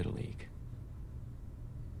coach Little League.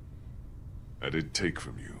 I didn't take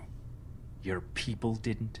from you. Your people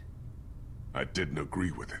didn't? I didn't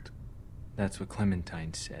agree with it. That's what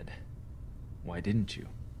Clementine said. Why didn't you?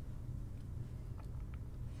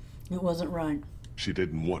 It wasn't right. She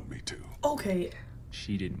didn't want me to. Okay.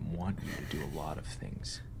 She didn't want you to do a lot of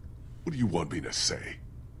things. What do you want me to say?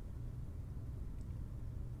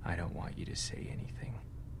 I don't want you to say anything.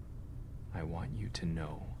 I want you to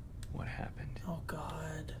know what happened. Oh,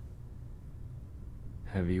 God.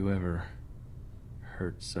 Have you ever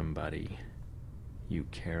hurt somebody you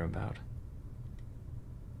care about?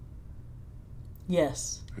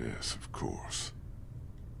 Yes. Yes, of course.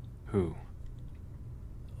 Who?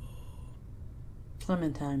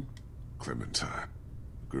 Clementine. Clementine.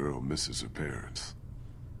 The girl misses her parents.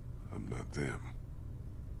 I'm not them.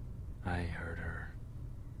 I hurt her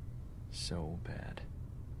so bad.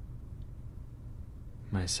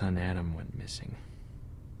 My son Adam went missing.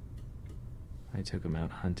 I took him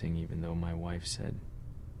out hunting even though my wife said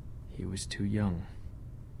he was too young.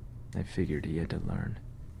 I figured he had to learn.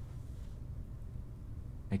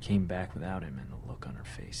 I came back without him and the look on her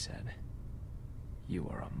face said, "You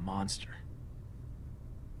are a monster."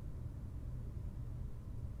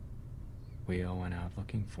 We all went out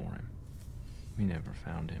looking for him. We never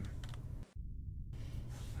found him.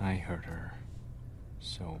 I hurt her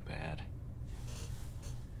so bad.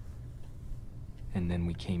 And then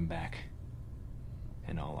we came back,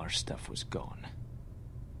 and all our stuff was gone.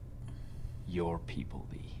 Your people,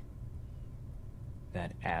 Lee.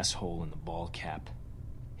 That asshole in the ball cap.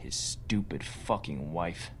 His stupid fucking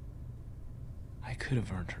wife. I could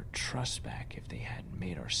have earned her trust back if they hadn't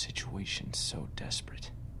made our situation so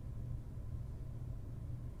desperate.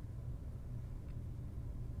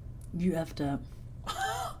 You effed up.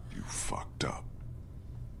 You fucked up.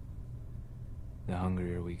 The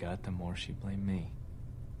hungrier we got, the more she blamed me.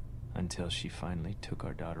 Until she finally took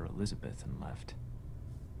our daughter Elizabeth and left.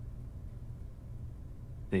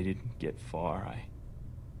 They didn't get far. I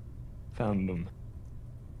found them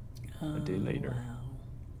a day later. Wow.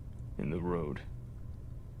 In the road.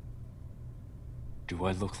 Do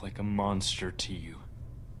I look like a monster to you?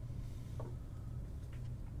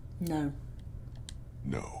 No.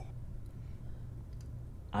 No.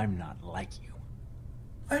 I'm not like you.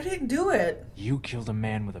 I didn't do it. You killed a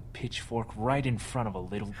man with a pitchfork right in front of a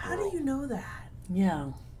little girl. How do you know that?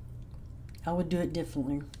 Yeah. I would do it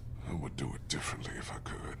differently. I would do it differently if I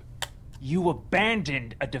could. You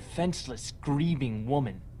abandoned a defenseless, grieving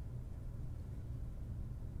woman.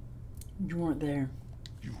 You weren't there.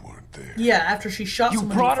 You weren't there. Yeah, after she shot You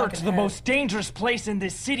someone brought in her the to the head. most dangerous place in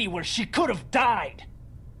this city where she could have died.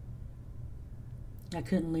 I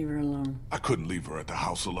couldn't leave her alone. I couldn't leave her at the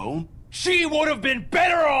house alone. She would have been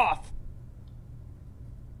better off!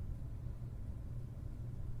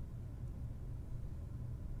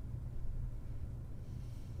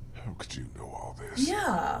 How could you know all this?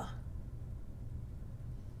 Yeah.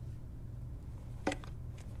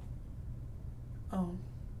 Oh.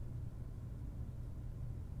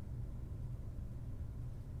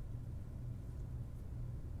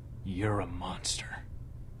 You're a monster.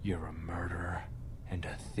 You're a murderer and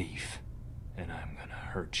a thief. And I'm gonna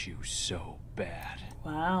hurt you so bad.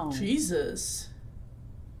 Wow. Jesus.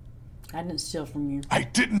 I didn't steal from you. I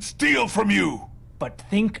didn't steal from you! But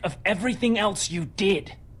think of everything else you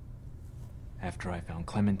did. After I found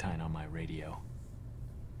Clementine on my radio,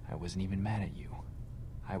 I wasn't even mad at you.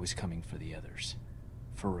 I was coming for the others.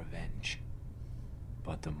 For revenge.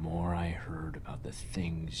 But the more I heard about the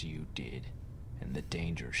things you did and the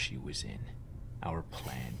danger she was in, our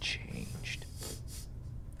plan changed.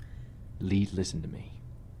 Lee, listen to me.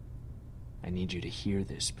 I need you to hear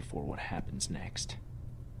this before what happens next.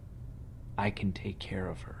 I can take care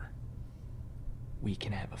of her. We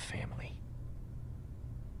can have a family.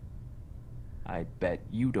 I bet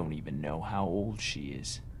you don't even know how old she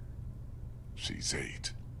is. She's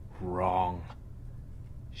 8. Wrong.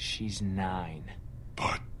 She's 9.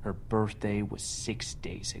 But her birthday was 6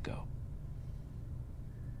 days ago.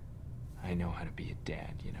 I know how to be a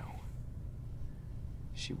dad, you know.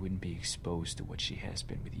 She wouldn't be exposed to what she has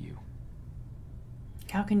been with you.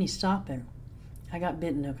 How can you stop her? I got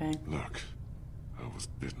bitten, okay? look, I was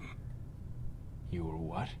bitten. You were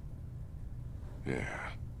what? Yeah.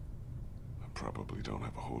 I probably don't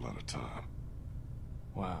have a whole lot of time.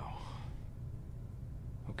 Wow.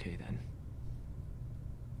 Okay then.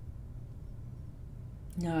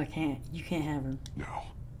 No, I can't. You can't have her. No,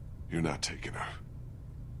 you're not taking her.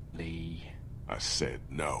 Lee. I said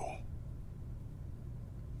no.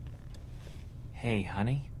 Hey,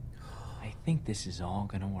 honey. I think this is all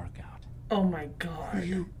gonna work out. Oh my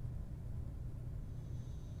god.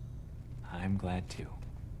 I'm glad too.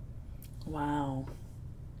 Wow.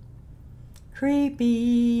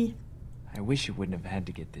 Creepy. I wish it wouldn't have had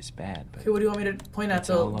to get this bad, but... Okay, what do you want me to point at?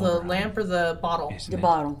 The lamp or the bottle? The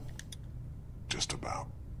bottle. Just about.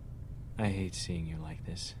 I hate seeing you like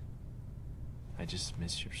this. I just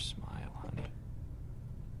miss your smile, honey.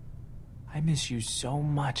 I miss you so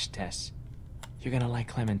much, Tess. You're gonna like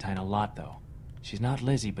Clementine a lot, though. She's not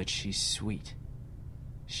Lizzie, but she's sweet.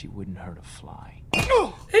 She wouldn't hurt a fly.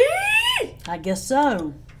 I guess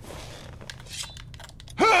so.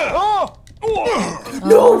 No!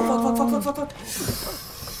 Fuck.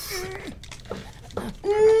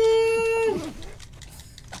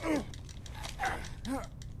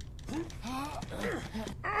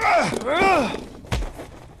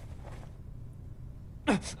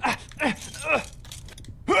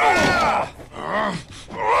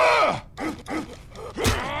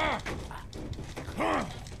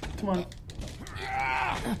 Come on.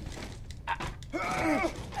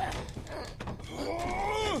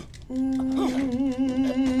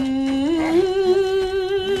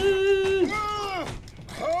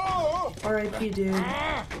 R.I.P. dude.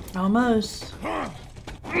 Almost.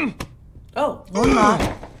 Oh. Or not.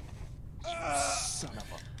 Son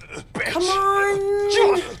of a bitch. Come on.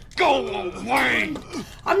 Just go away.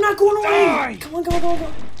 I'm not going away. Die. Come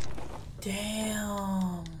on.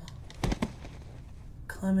 Damn.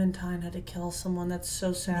 Clementine had to kill someone. That's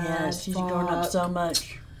so sad. Yeah, she's grown up so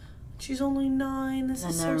much. She's only 9. This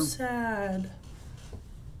is so know. sad.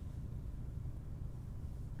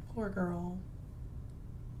 Poor girl.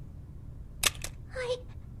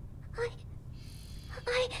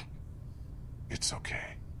 It's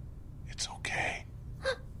okay. It's okay.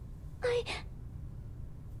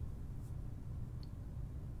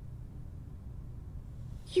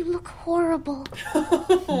 You look horrible.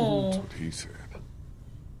 That's what he said.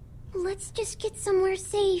 Let's just get somewhere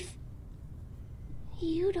safe.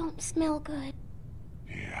 You don't smell good.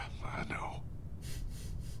 Yeah, I know.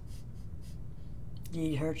 Did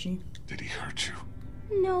he hurt you? Did he hurt you?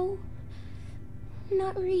 No,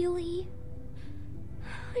 not really.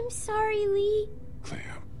 I'm sorry, Lee. Clem,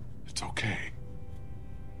 it's okay.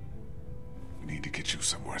 We need to get you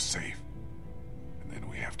somewhere safe. And then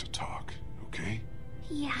we have to talk, okay?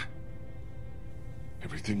 Yeah.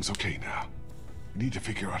 Everything's okay now. We need to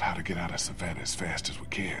figure out how to get out of Savannah as fast as we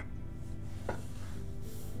can.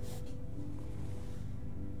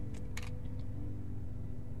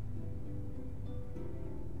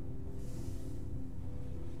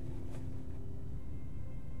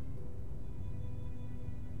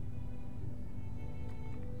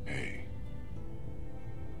 Hey.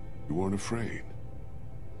 You weren't afraid.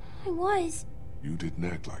 I was. You didn't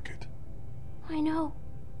act like it. I know.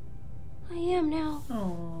 I am now.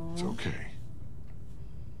 Aww. It's okay.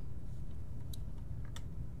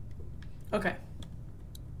 Okay.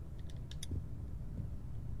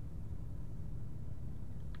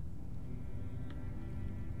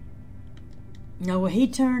 No, will he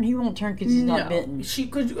turn? He won't turn because he's not bitten. She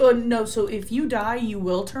could. No, so if you die, you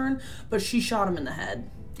will turn, but she shot him in the head.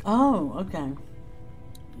 Oh, okay.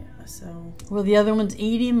 Yeah, so. Will the other ones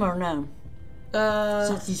eat him or no?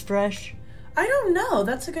 Since he's fresh? I don't know.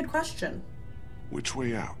 That's a good question. Which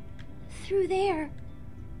way out? Through there.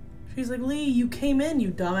 She's like, Lee, you came in,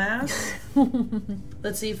 you dumbass.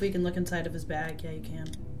 Let's see if we can look inside of his bag. Yeah, you can.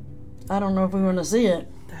 I don't know if we want to see it.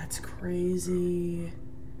 That's crazy.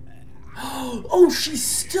 Oh, she's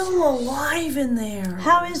still alive in there.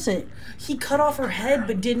 How is it? He cut off her head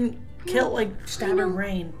but didn't kill, like, stab her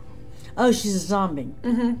brain. Oh, she's a zombie.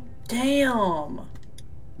 Mm-hmm. Damn.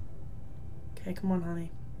 Okay, come on,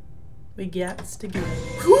 honey. We got to get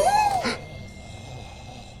it.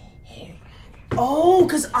 Oh,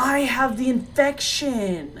 because I have the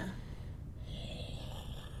infection.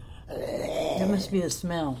 That must be the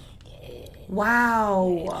smell.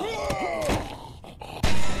 Wow.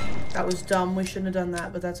 That was dumb. We shouldn't have done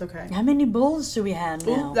that, but that's okay. How many bullets do we have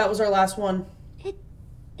now? Ooh, that was our last one. It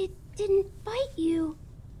didn't bite you.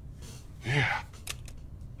 Yeah.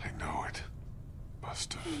 I know it.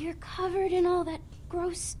 Must have. You're covered in all that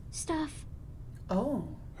gross stuff. Oh.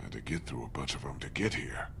 Had to get through a bunch of them to get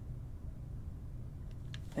here.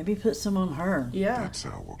 Maybe put some on her. Yeah. That's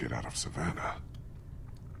how we'll get out of Savannah.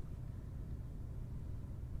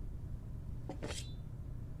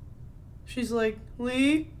 She's like,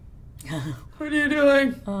 Lee? What are you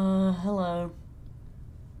doing? Hello.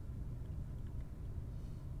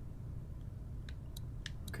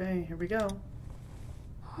 Okay, here we go.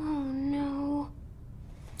 Oh no.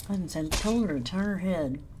 I didn't say, told her to turn her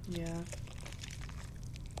head. Yeah.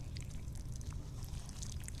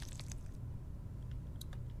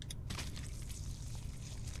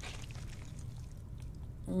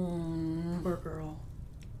 Poor girl.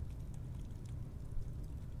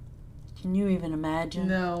 Can you even imagine?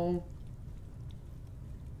 No.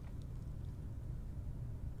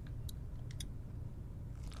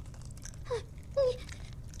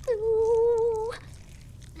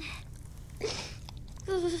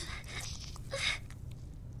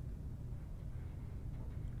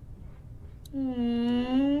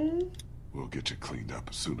 We'll get you cleaned up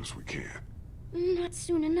as soon as we can. Not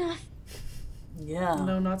soon enough. Yeah.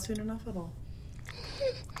 No, not soon enough at all.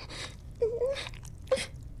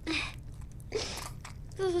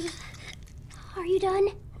 Are you done?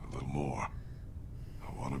 A little more.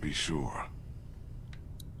 I want to be sure.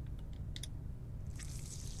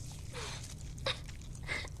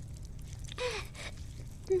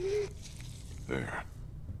 There.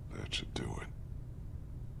 That should do it.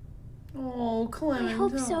 Oh, Clementine. I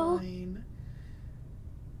hope so. And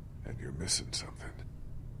you're missing something.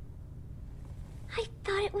 I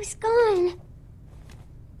thought it was gone.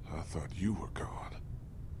 I thought you were gone.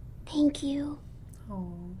 Thank you.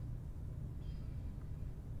 Oh.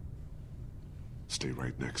 Stay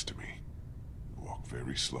right next to me. Walk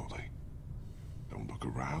very slowly. Don't look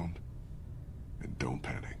around. And don't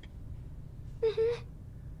panic.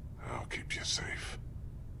 I'll keep you safe.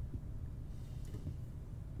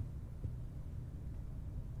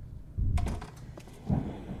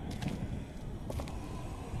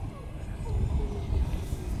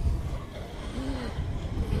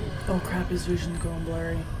 Oh crap, his vision's going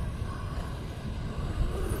blurry.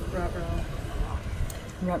 Ruh-roh.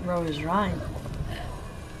 Ruh-roh is right.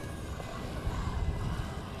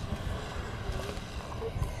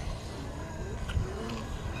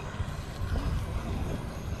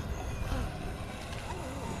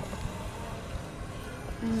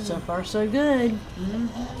 So far, so good.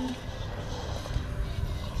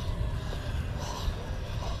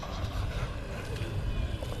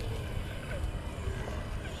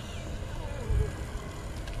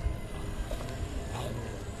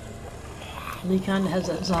 Lee kind of has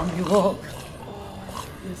that zombie walk.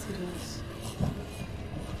 Yes, he does.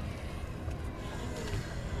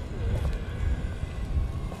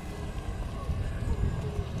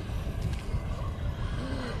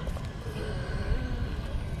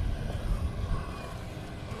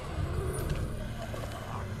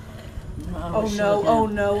 Oh no, oh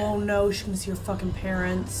no, oh no, she can see her fucking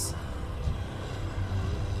parents.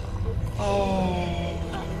 Oh.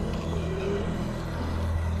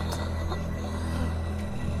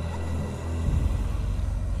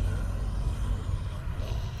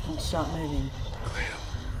 Don't stop moving. Clem,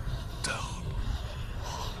 don't.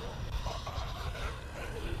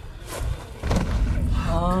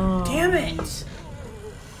 Oh. Damn it!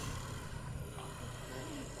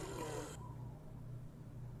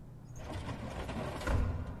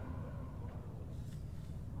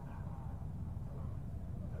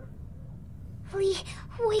 Lee,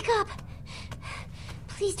 wake up.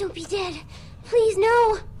 Please don't be dead. Please,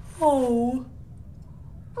 no. Oh.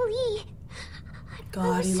 Lee. God,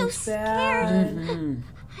 I was he so looks scared. bad.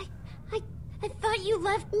 I thought you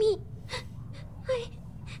left me.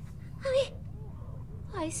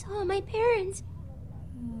 I saw my parents.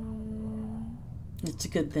 It's a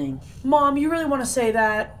good thing. Mom, you really want to say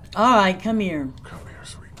that? All right, come here. Come here,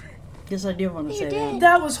 sweet pea. Guess I do want to say that.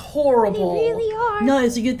 That was horrible. They really are. No,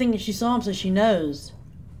 it's a good thing that she saw him so she knows.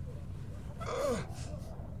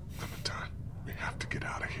 Clementine, we have to get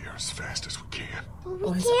out of here as fast as we can. Well, Oh,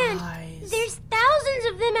 we his can't. eyes. There's thousands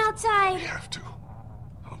of them outside. We have to.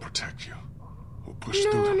 I'll protect you. We'll push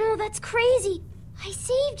through No, them. no, that's crazy. I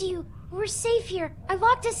saved you. We're safe here. I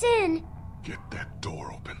locked us in. Get that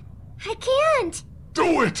door open. I can't.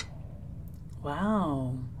 Do it!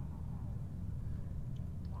 Wow.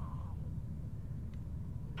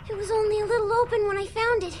 It was only a little open when I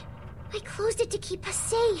found it. I closed it to keep us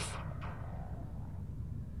safe.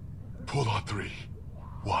 Pull on 3.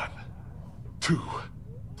 1, 2,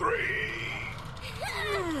 3.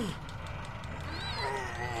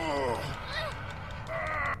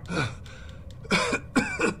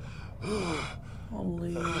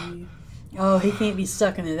 Holy. Oh, he can't be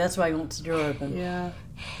stuck in there. That's why he wants the door open. Yeah.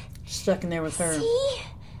 Stuck in there with her. See?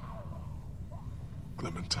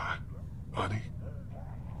 Clementine, honey.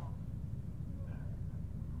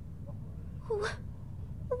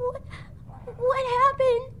 What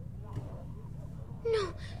happened?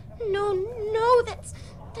 No,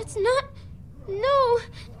 that's not. No,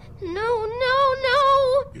 no.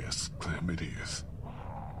 Yes, Clem, it is.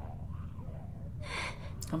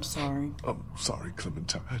 I'm sorry. I'm sorry,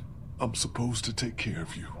 Clementine. I'm supposed to take care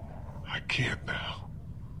of you. I can't now.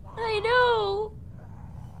 I know.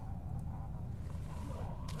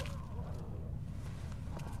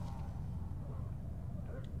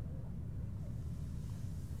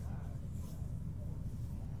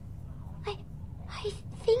 I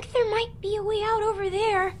think there might be a way out over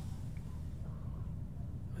there.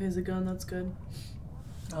 He has a gun, that's good.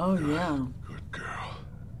 Oh, yeah. Good girl.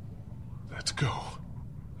 Let's go.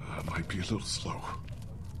 I might be a little slow.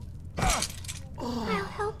 I'll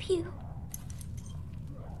help you.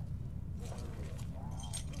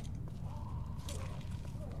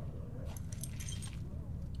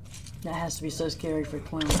 That has to be so scary for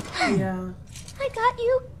Clem. Yeah. I got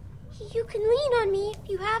you. You can lean on me if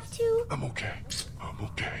you have to. I'm okay. I'm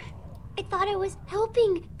okay. I thought I was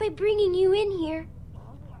helping by bringing you in here.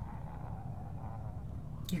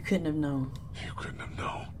 You couldn't have known. You couldn't have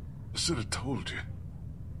known. I should have told you.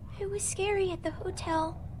 It was scary at the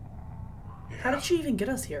hotel. How did she even get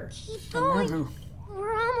us here? Keep I don't going. know.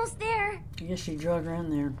 We're almost there. I guess she drug her in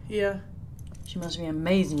there. Yeah. She must be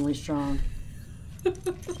amazingly strong.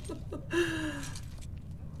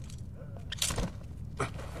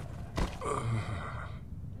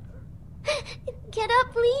 Get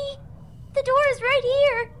up, Lee. The door is right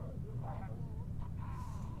here.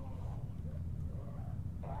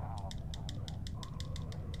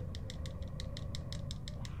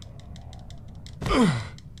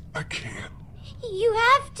 I can't. You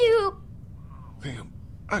have to. Clem,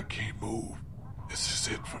 I can't move. This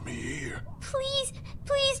is it for me here. Please,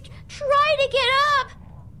 please try to get up.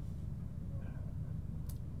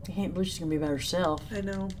 I can't believe she's gonna be by herself. I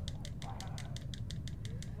know.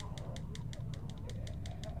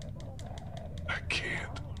 I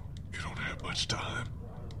can't. You don't have much time.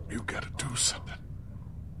 You gotta do something.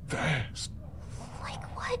 Fast. Like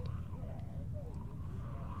what?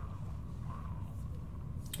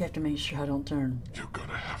 You have to make sure I don't turn. You're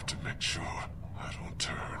gonna have to make sure I don't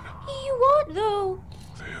turn. You won't, though.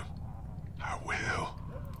 Clem, I will.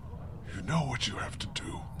 You know what you have to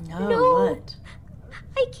do. No, what?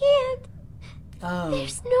 I can't. Oh.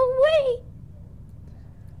 There's no way.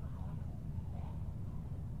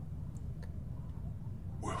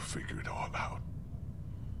 We'll figure it all out.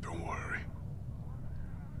 Don't worry.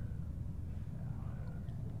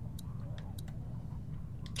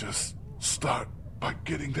 Just start by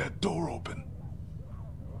getting that door open.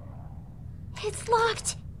 It's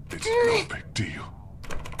locked. It's no big deal.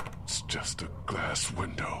 It's just a glass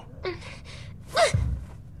window.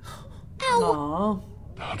 Ow.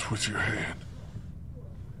 Not with your hand.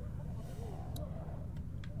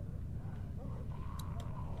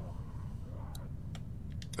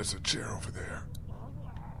 There's a chair over there.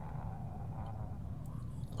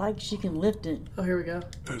 Like she can lift it. Oh, here we go.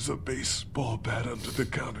 There's a baseball bat under the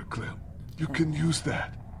counter, Clem. You can use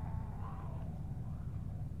that.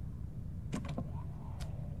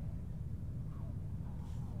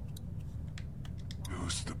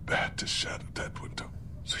 Use the bat to shatter that window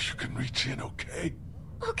so you can reach in, okay?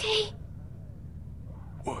 Okay.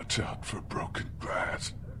 Watch out for broken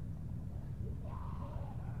glass.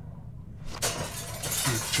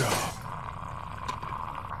 Good job.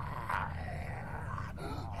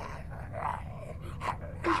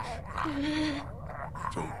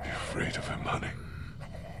 Don't be afraid of him, honey.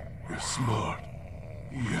 You're smart.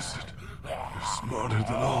 He isn't. You're smarter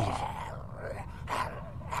than all of them.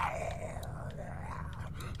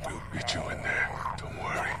 We'll get you in there. Don't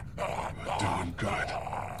worry. You're doing good.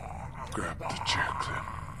 Grab the chair, Clem.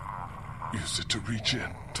 Use it to reach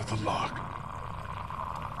in to the lock.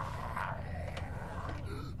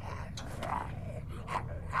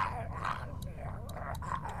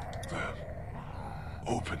 Clem,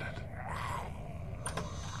 open it.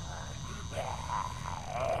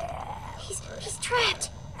 He's trapped.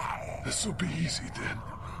 This will be easy then.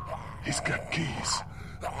 He's got keys.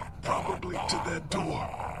 Probably to that door.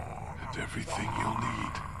 And everything you'll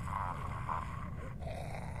need.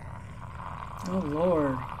 Oh,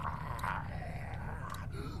 Lord.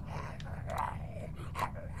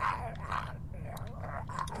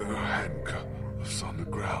 There are handcuffs on the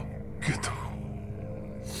ground. Get them.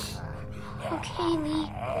 Okay, Lee.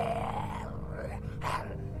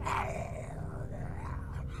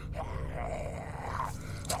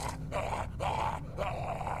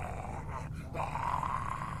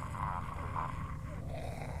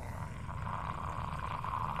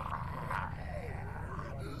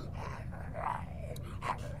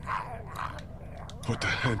 Put the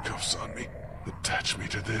handcuffs on me. Attach me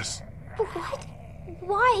to this. What?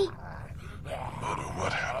 Why? No matter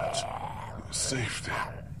what happens, Safe then.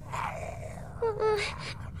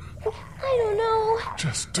 I don't know.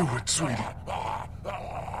 Just do it, sweetie.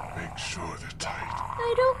 Make sure they're tight.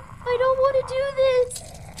 I don't want to do this.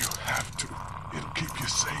 You have to. It'll keep you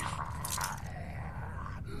safe.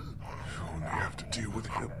 You only have to deal with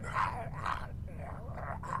him now.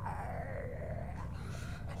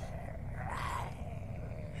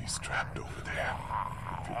 He's trapped over there.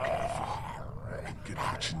 If you're careful, you can get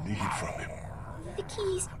what you need from him. The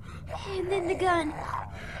keys, and then the gun.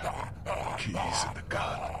 Keys and the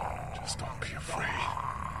gun. Just don't be afraid.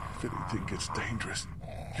 If anything gets dangerous,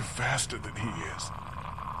 you're faster than he is.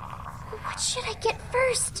 What should I get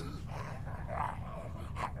first?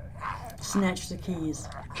 Snatch the keys.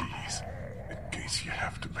 Keys, in case you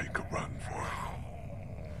have to make a run for it.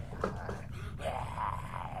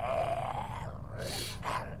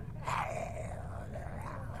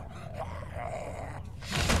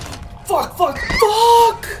 Fuck!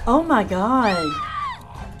 Oh my god.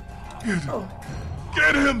 Get him!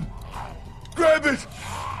 Get him! Grab it!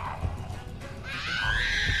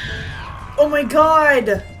 Oh my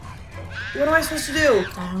god! What am I supposed to do?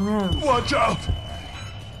 I don't know. Watch out!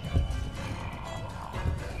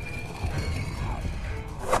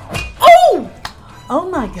 Oh! Oh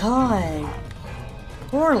my god.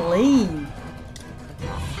 Poor Lee.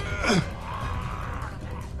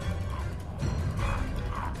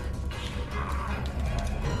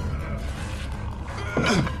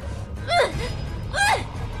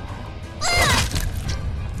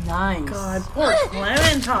 Nice. God, poor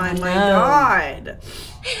Clementine, my No. god.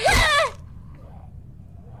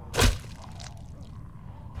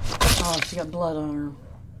 Oh, she got blood on her.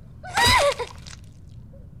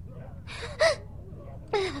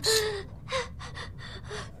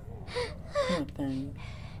 Poor thing.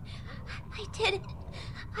 I did it.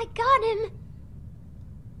 I got him.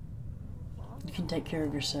 You can take care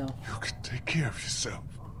of yourself. You can take care of yourself.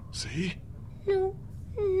 See? No,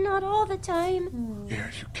 not all the time.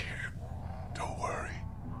 Yeah, you can. Don't worry.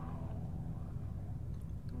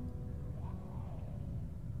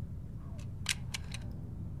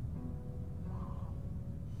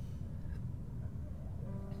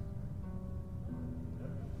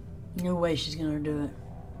 No way she's gonna do it.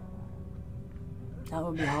 That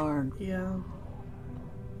would be hard. Yeah.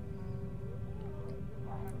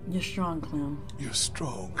 You're strong, Clem. You're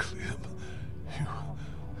strong, Clem.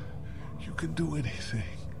 You can do anything.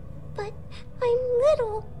 But I'm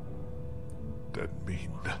little. Doesn't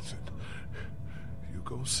mean nothing. You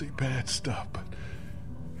go see bad stuff, but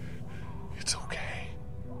it's okay.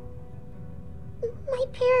 My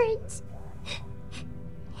parents.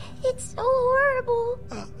 It's so horrible.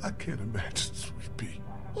 I can't imagine, sweet pea.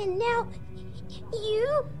 And now,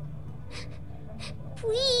 you?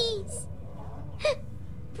 Please.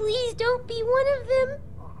 Please don't be one of them.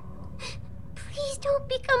 Please don't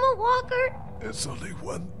become a walker. There's only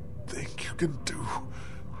one thing you can do.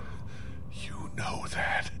 You know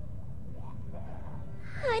that.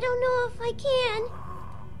 I don't know if I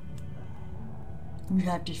can. You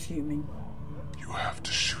have to shoot me. You have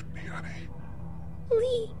to shoot me, honey.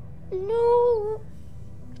 Lee, no.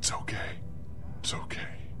 It's okay. It's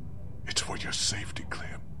okay. It's for your safety,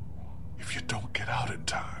 Clem. If you don't get out in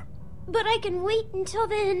time. But I can wait until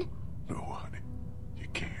then. No, honey. You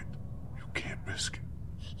can't. You can't risk it.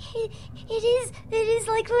 It is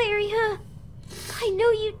like Larry, huh? I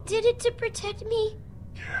know you did it to protect me.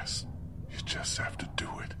 Yes. You just have to do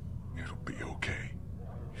it. It'll be okay.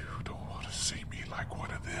 You don't want to see me like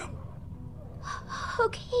one of them.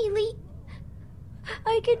 Okay, Lee.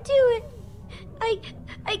 I can do it.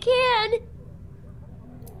 I can.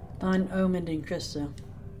 Find Omid and Krista.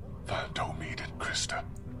 Find Omid and Krista.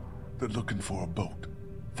 They're looking for a boat.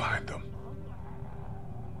 Find them.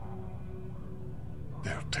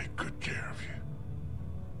 They'll take good care of you.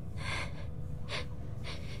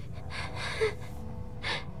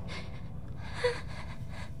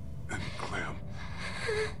 And Clem.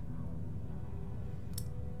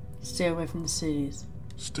 Stay away from the cities.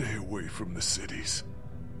 Stay away from the cities.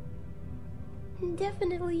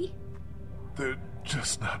 Definitely. They're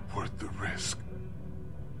just not worth the risk.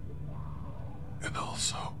 And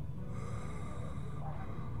also...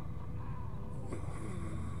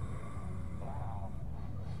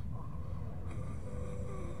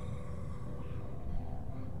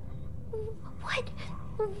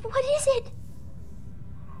 What is it?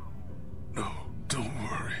 No, don't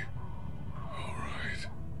worry. All right.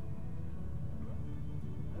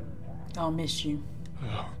 I'll miss you.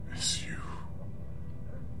 I'll miss you.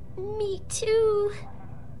 Me too.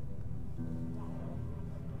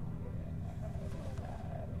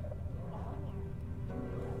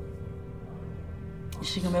 Is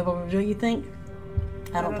she gonna be able to do it, you think?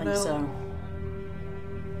 I don't think know. so.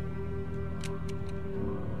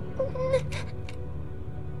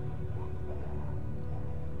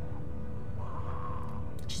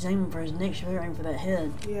 She's aiming for his neck. She's aiming for that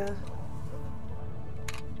head. Yeah.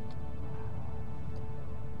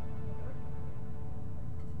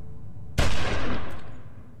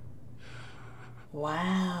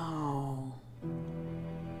 Wow.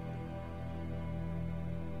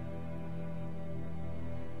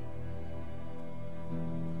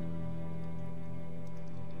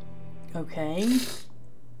 Okay.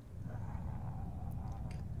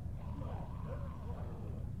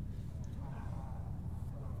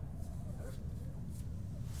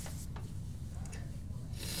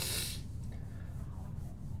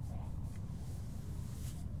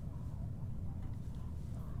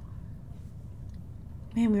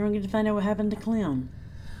 Man, we don't get to find out what happened to Clem.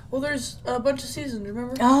 Well, there's a bunch of seasons,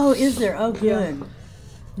 remember? Oh, is there? Oh, good.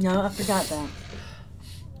 Yeah. No, I forgot that.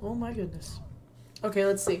 Oh my goodness. Okay,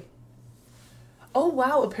 let's see. Oh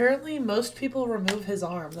wow, apparently most people remove his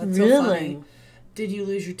arm. That's so funny. Did you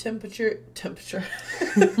lose your temperature?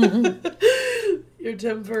 Your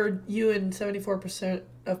temper, you and 74%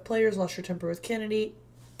 of players lost your temper with Kennedy.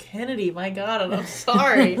 Kennedy, my god, and I'm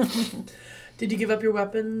sorry. Did you give up your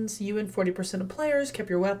weapons? You and 40% of players kept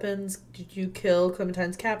your weapons. Did you kill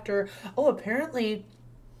Clementine's captor? Oh, apparently...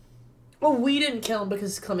 Oh, we didn't kill him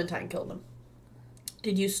because Clementine killed him.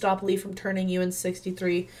 Did you stop Lee from turning? You and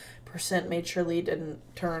 63% made sure Lee didn't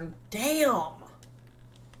turn. Damn!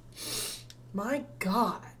 My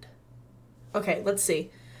god. Okay, let's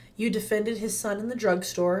see. You defended his son in the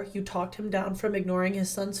drugstore. You talked him down from ignoring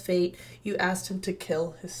his son's fate. You asked him to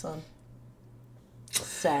kill his son.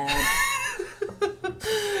 Sad.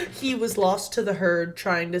 He was lost to the herd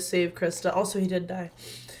trying to save Krista. Also, he did die.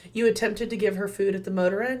 You attempted to give her food at the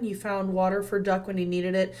motor inn. You found water for Duck when he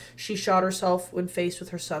needed it. She shot herself when faced with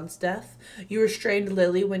her son's death. You restrained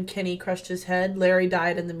Lily when Kenny crushed his head. Larry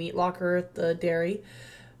died in the meat locker at the dairy.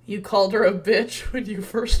 You called her a bitch when you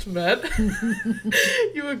first met.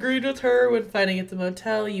 You agreed with her when fighting at the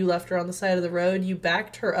motel. You left her on the side of the road. You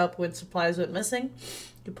backed her up when supplies went missing.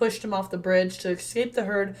 You pushed him off the bridge to escape the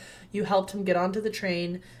herd. You helped him get onto the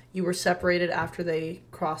train. You were separated after they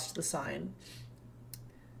crossed the sign.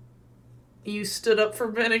 You stood up for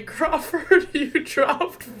Ben and Crawford. You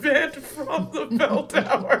dropped Ben from the bell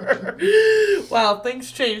tower. Wow,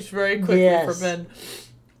 things changed very quickly for Ben.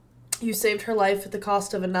 You saved her life at the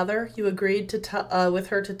cost of another. You agreed to with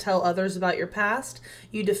her to tell others about your past.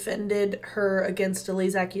 You defended her against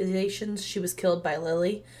Lee's accusations. She was killed by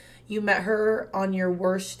Lily. You met her on your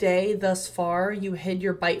worst day thus far. You hid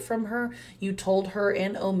your bite from her. You told her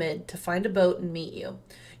and Omid to find a boat and meet you.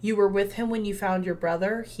 You were with him when you found your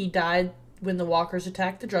brother. He died when the walkers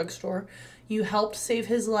attacked the drugstore. You helped save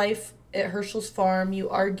his life at Herschel's farm. You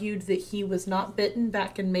argued that he was not bitten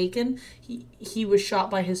back in Macon. He was shot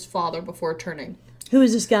by his father before turning. Who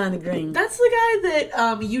is this guy in the green? That's the guy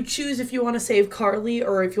that you choose if you want to save Carly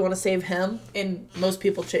or if you want to save him. And most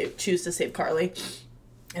people choose to save Carly.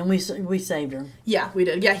 And we saved her. Yeah, we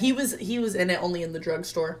did. Yeah, he was in it only in the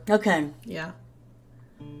drugstore. Okay. Yeah.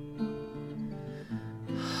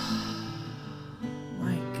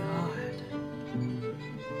 My God.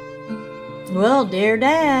 Well, dear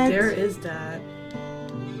Dad. There is Dad.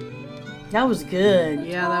 That was good.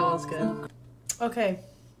 Yeah, that was good. Okay.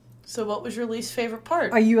 So what was your least favorite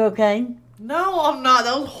part? Are you okay? No, I'm not.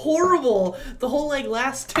 That was horrible. The whole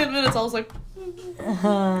last 10 minutes I was like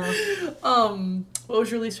what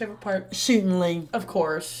was your least favorite part? Shooting Lee. Of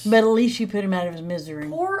course. But at least you put him out of his misery.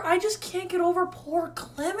 I just can't get over poor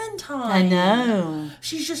Clementine. I know.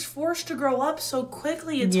 She's just forced to grow up so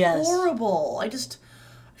quickly. It's horrible. I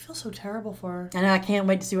feel so terrible for her. And I can't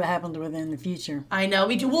wait to see what happens with her in the future. I know.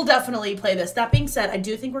 We'll definitely play this. That being said, I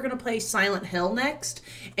do think we're going to play Silent Hill next,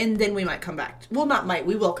 and then we might come back. Well, not might.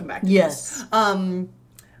 We will come back to this.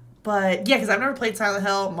 But, yeah, because I've never played Silent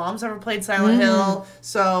Hill. Mom's never played Silent Hill.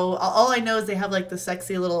 So, all I know is they have, the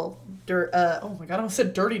sexy little oh, my God, I almost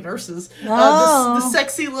said dirty nurses. The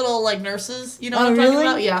sexy little, nurses. You know what I'm talking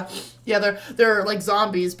about? Yeah. Yeah, they're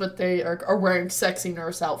zombies, but they are wearing sexy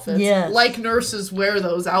nurse outfits. Yes. Like nurses wear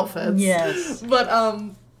those outfits. Yes. But,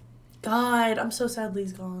 God, I'm so sad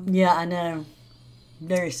Lee's gone. Yeah, I know.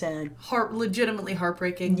 Very sad. Legitimately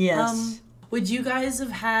heartbreaking. Yes. Would you guys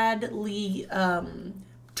have had Lee,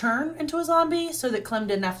 turn into a zombie so that Clem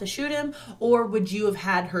didn't have to shoot him, or would you have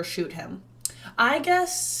had her shoot him? I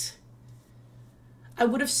guess I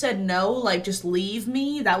would have said no, just leave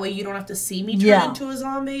me, that way you don't have to see me turn into a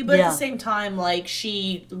zombie, but at the same time,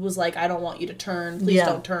 she was I don't want you to turn, please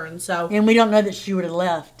don't turn, so. And we don't know that she would have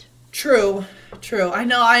left. True. I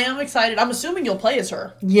know. I am excited. I'm assuming you'll play as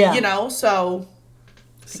her. Yeah. You know, so.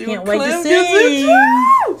 Can't wait to see.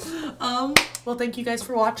 Well, thank you guys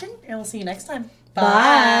for watching, and we'll see you next time.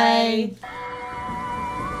 Bye.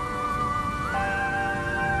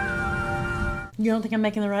 You don't think I'm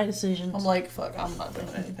making the right decisions? I'm like, fuck, I'm not doing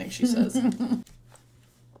anything she says.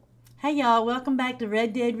 Hey, y'all. Welcome back to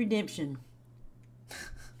Red Dead Redemption.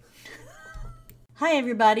 Hi,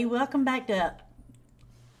 everybody. Welcome back to...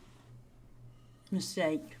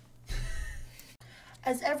 Mistake.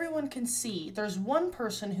 As everyone can see, there's one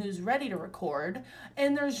person who's ready to record,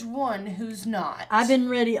 and there's one who's not. I've been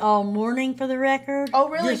ready all morning for the record. Oh,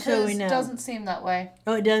 really? Just so we Because know. it doesn't seem that way.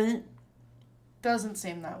 Oh, it doesn't? Doesn't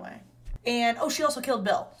seem that way. And, oh, she also killed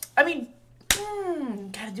Bill. I mean,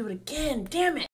 gotta do it again. Damn it.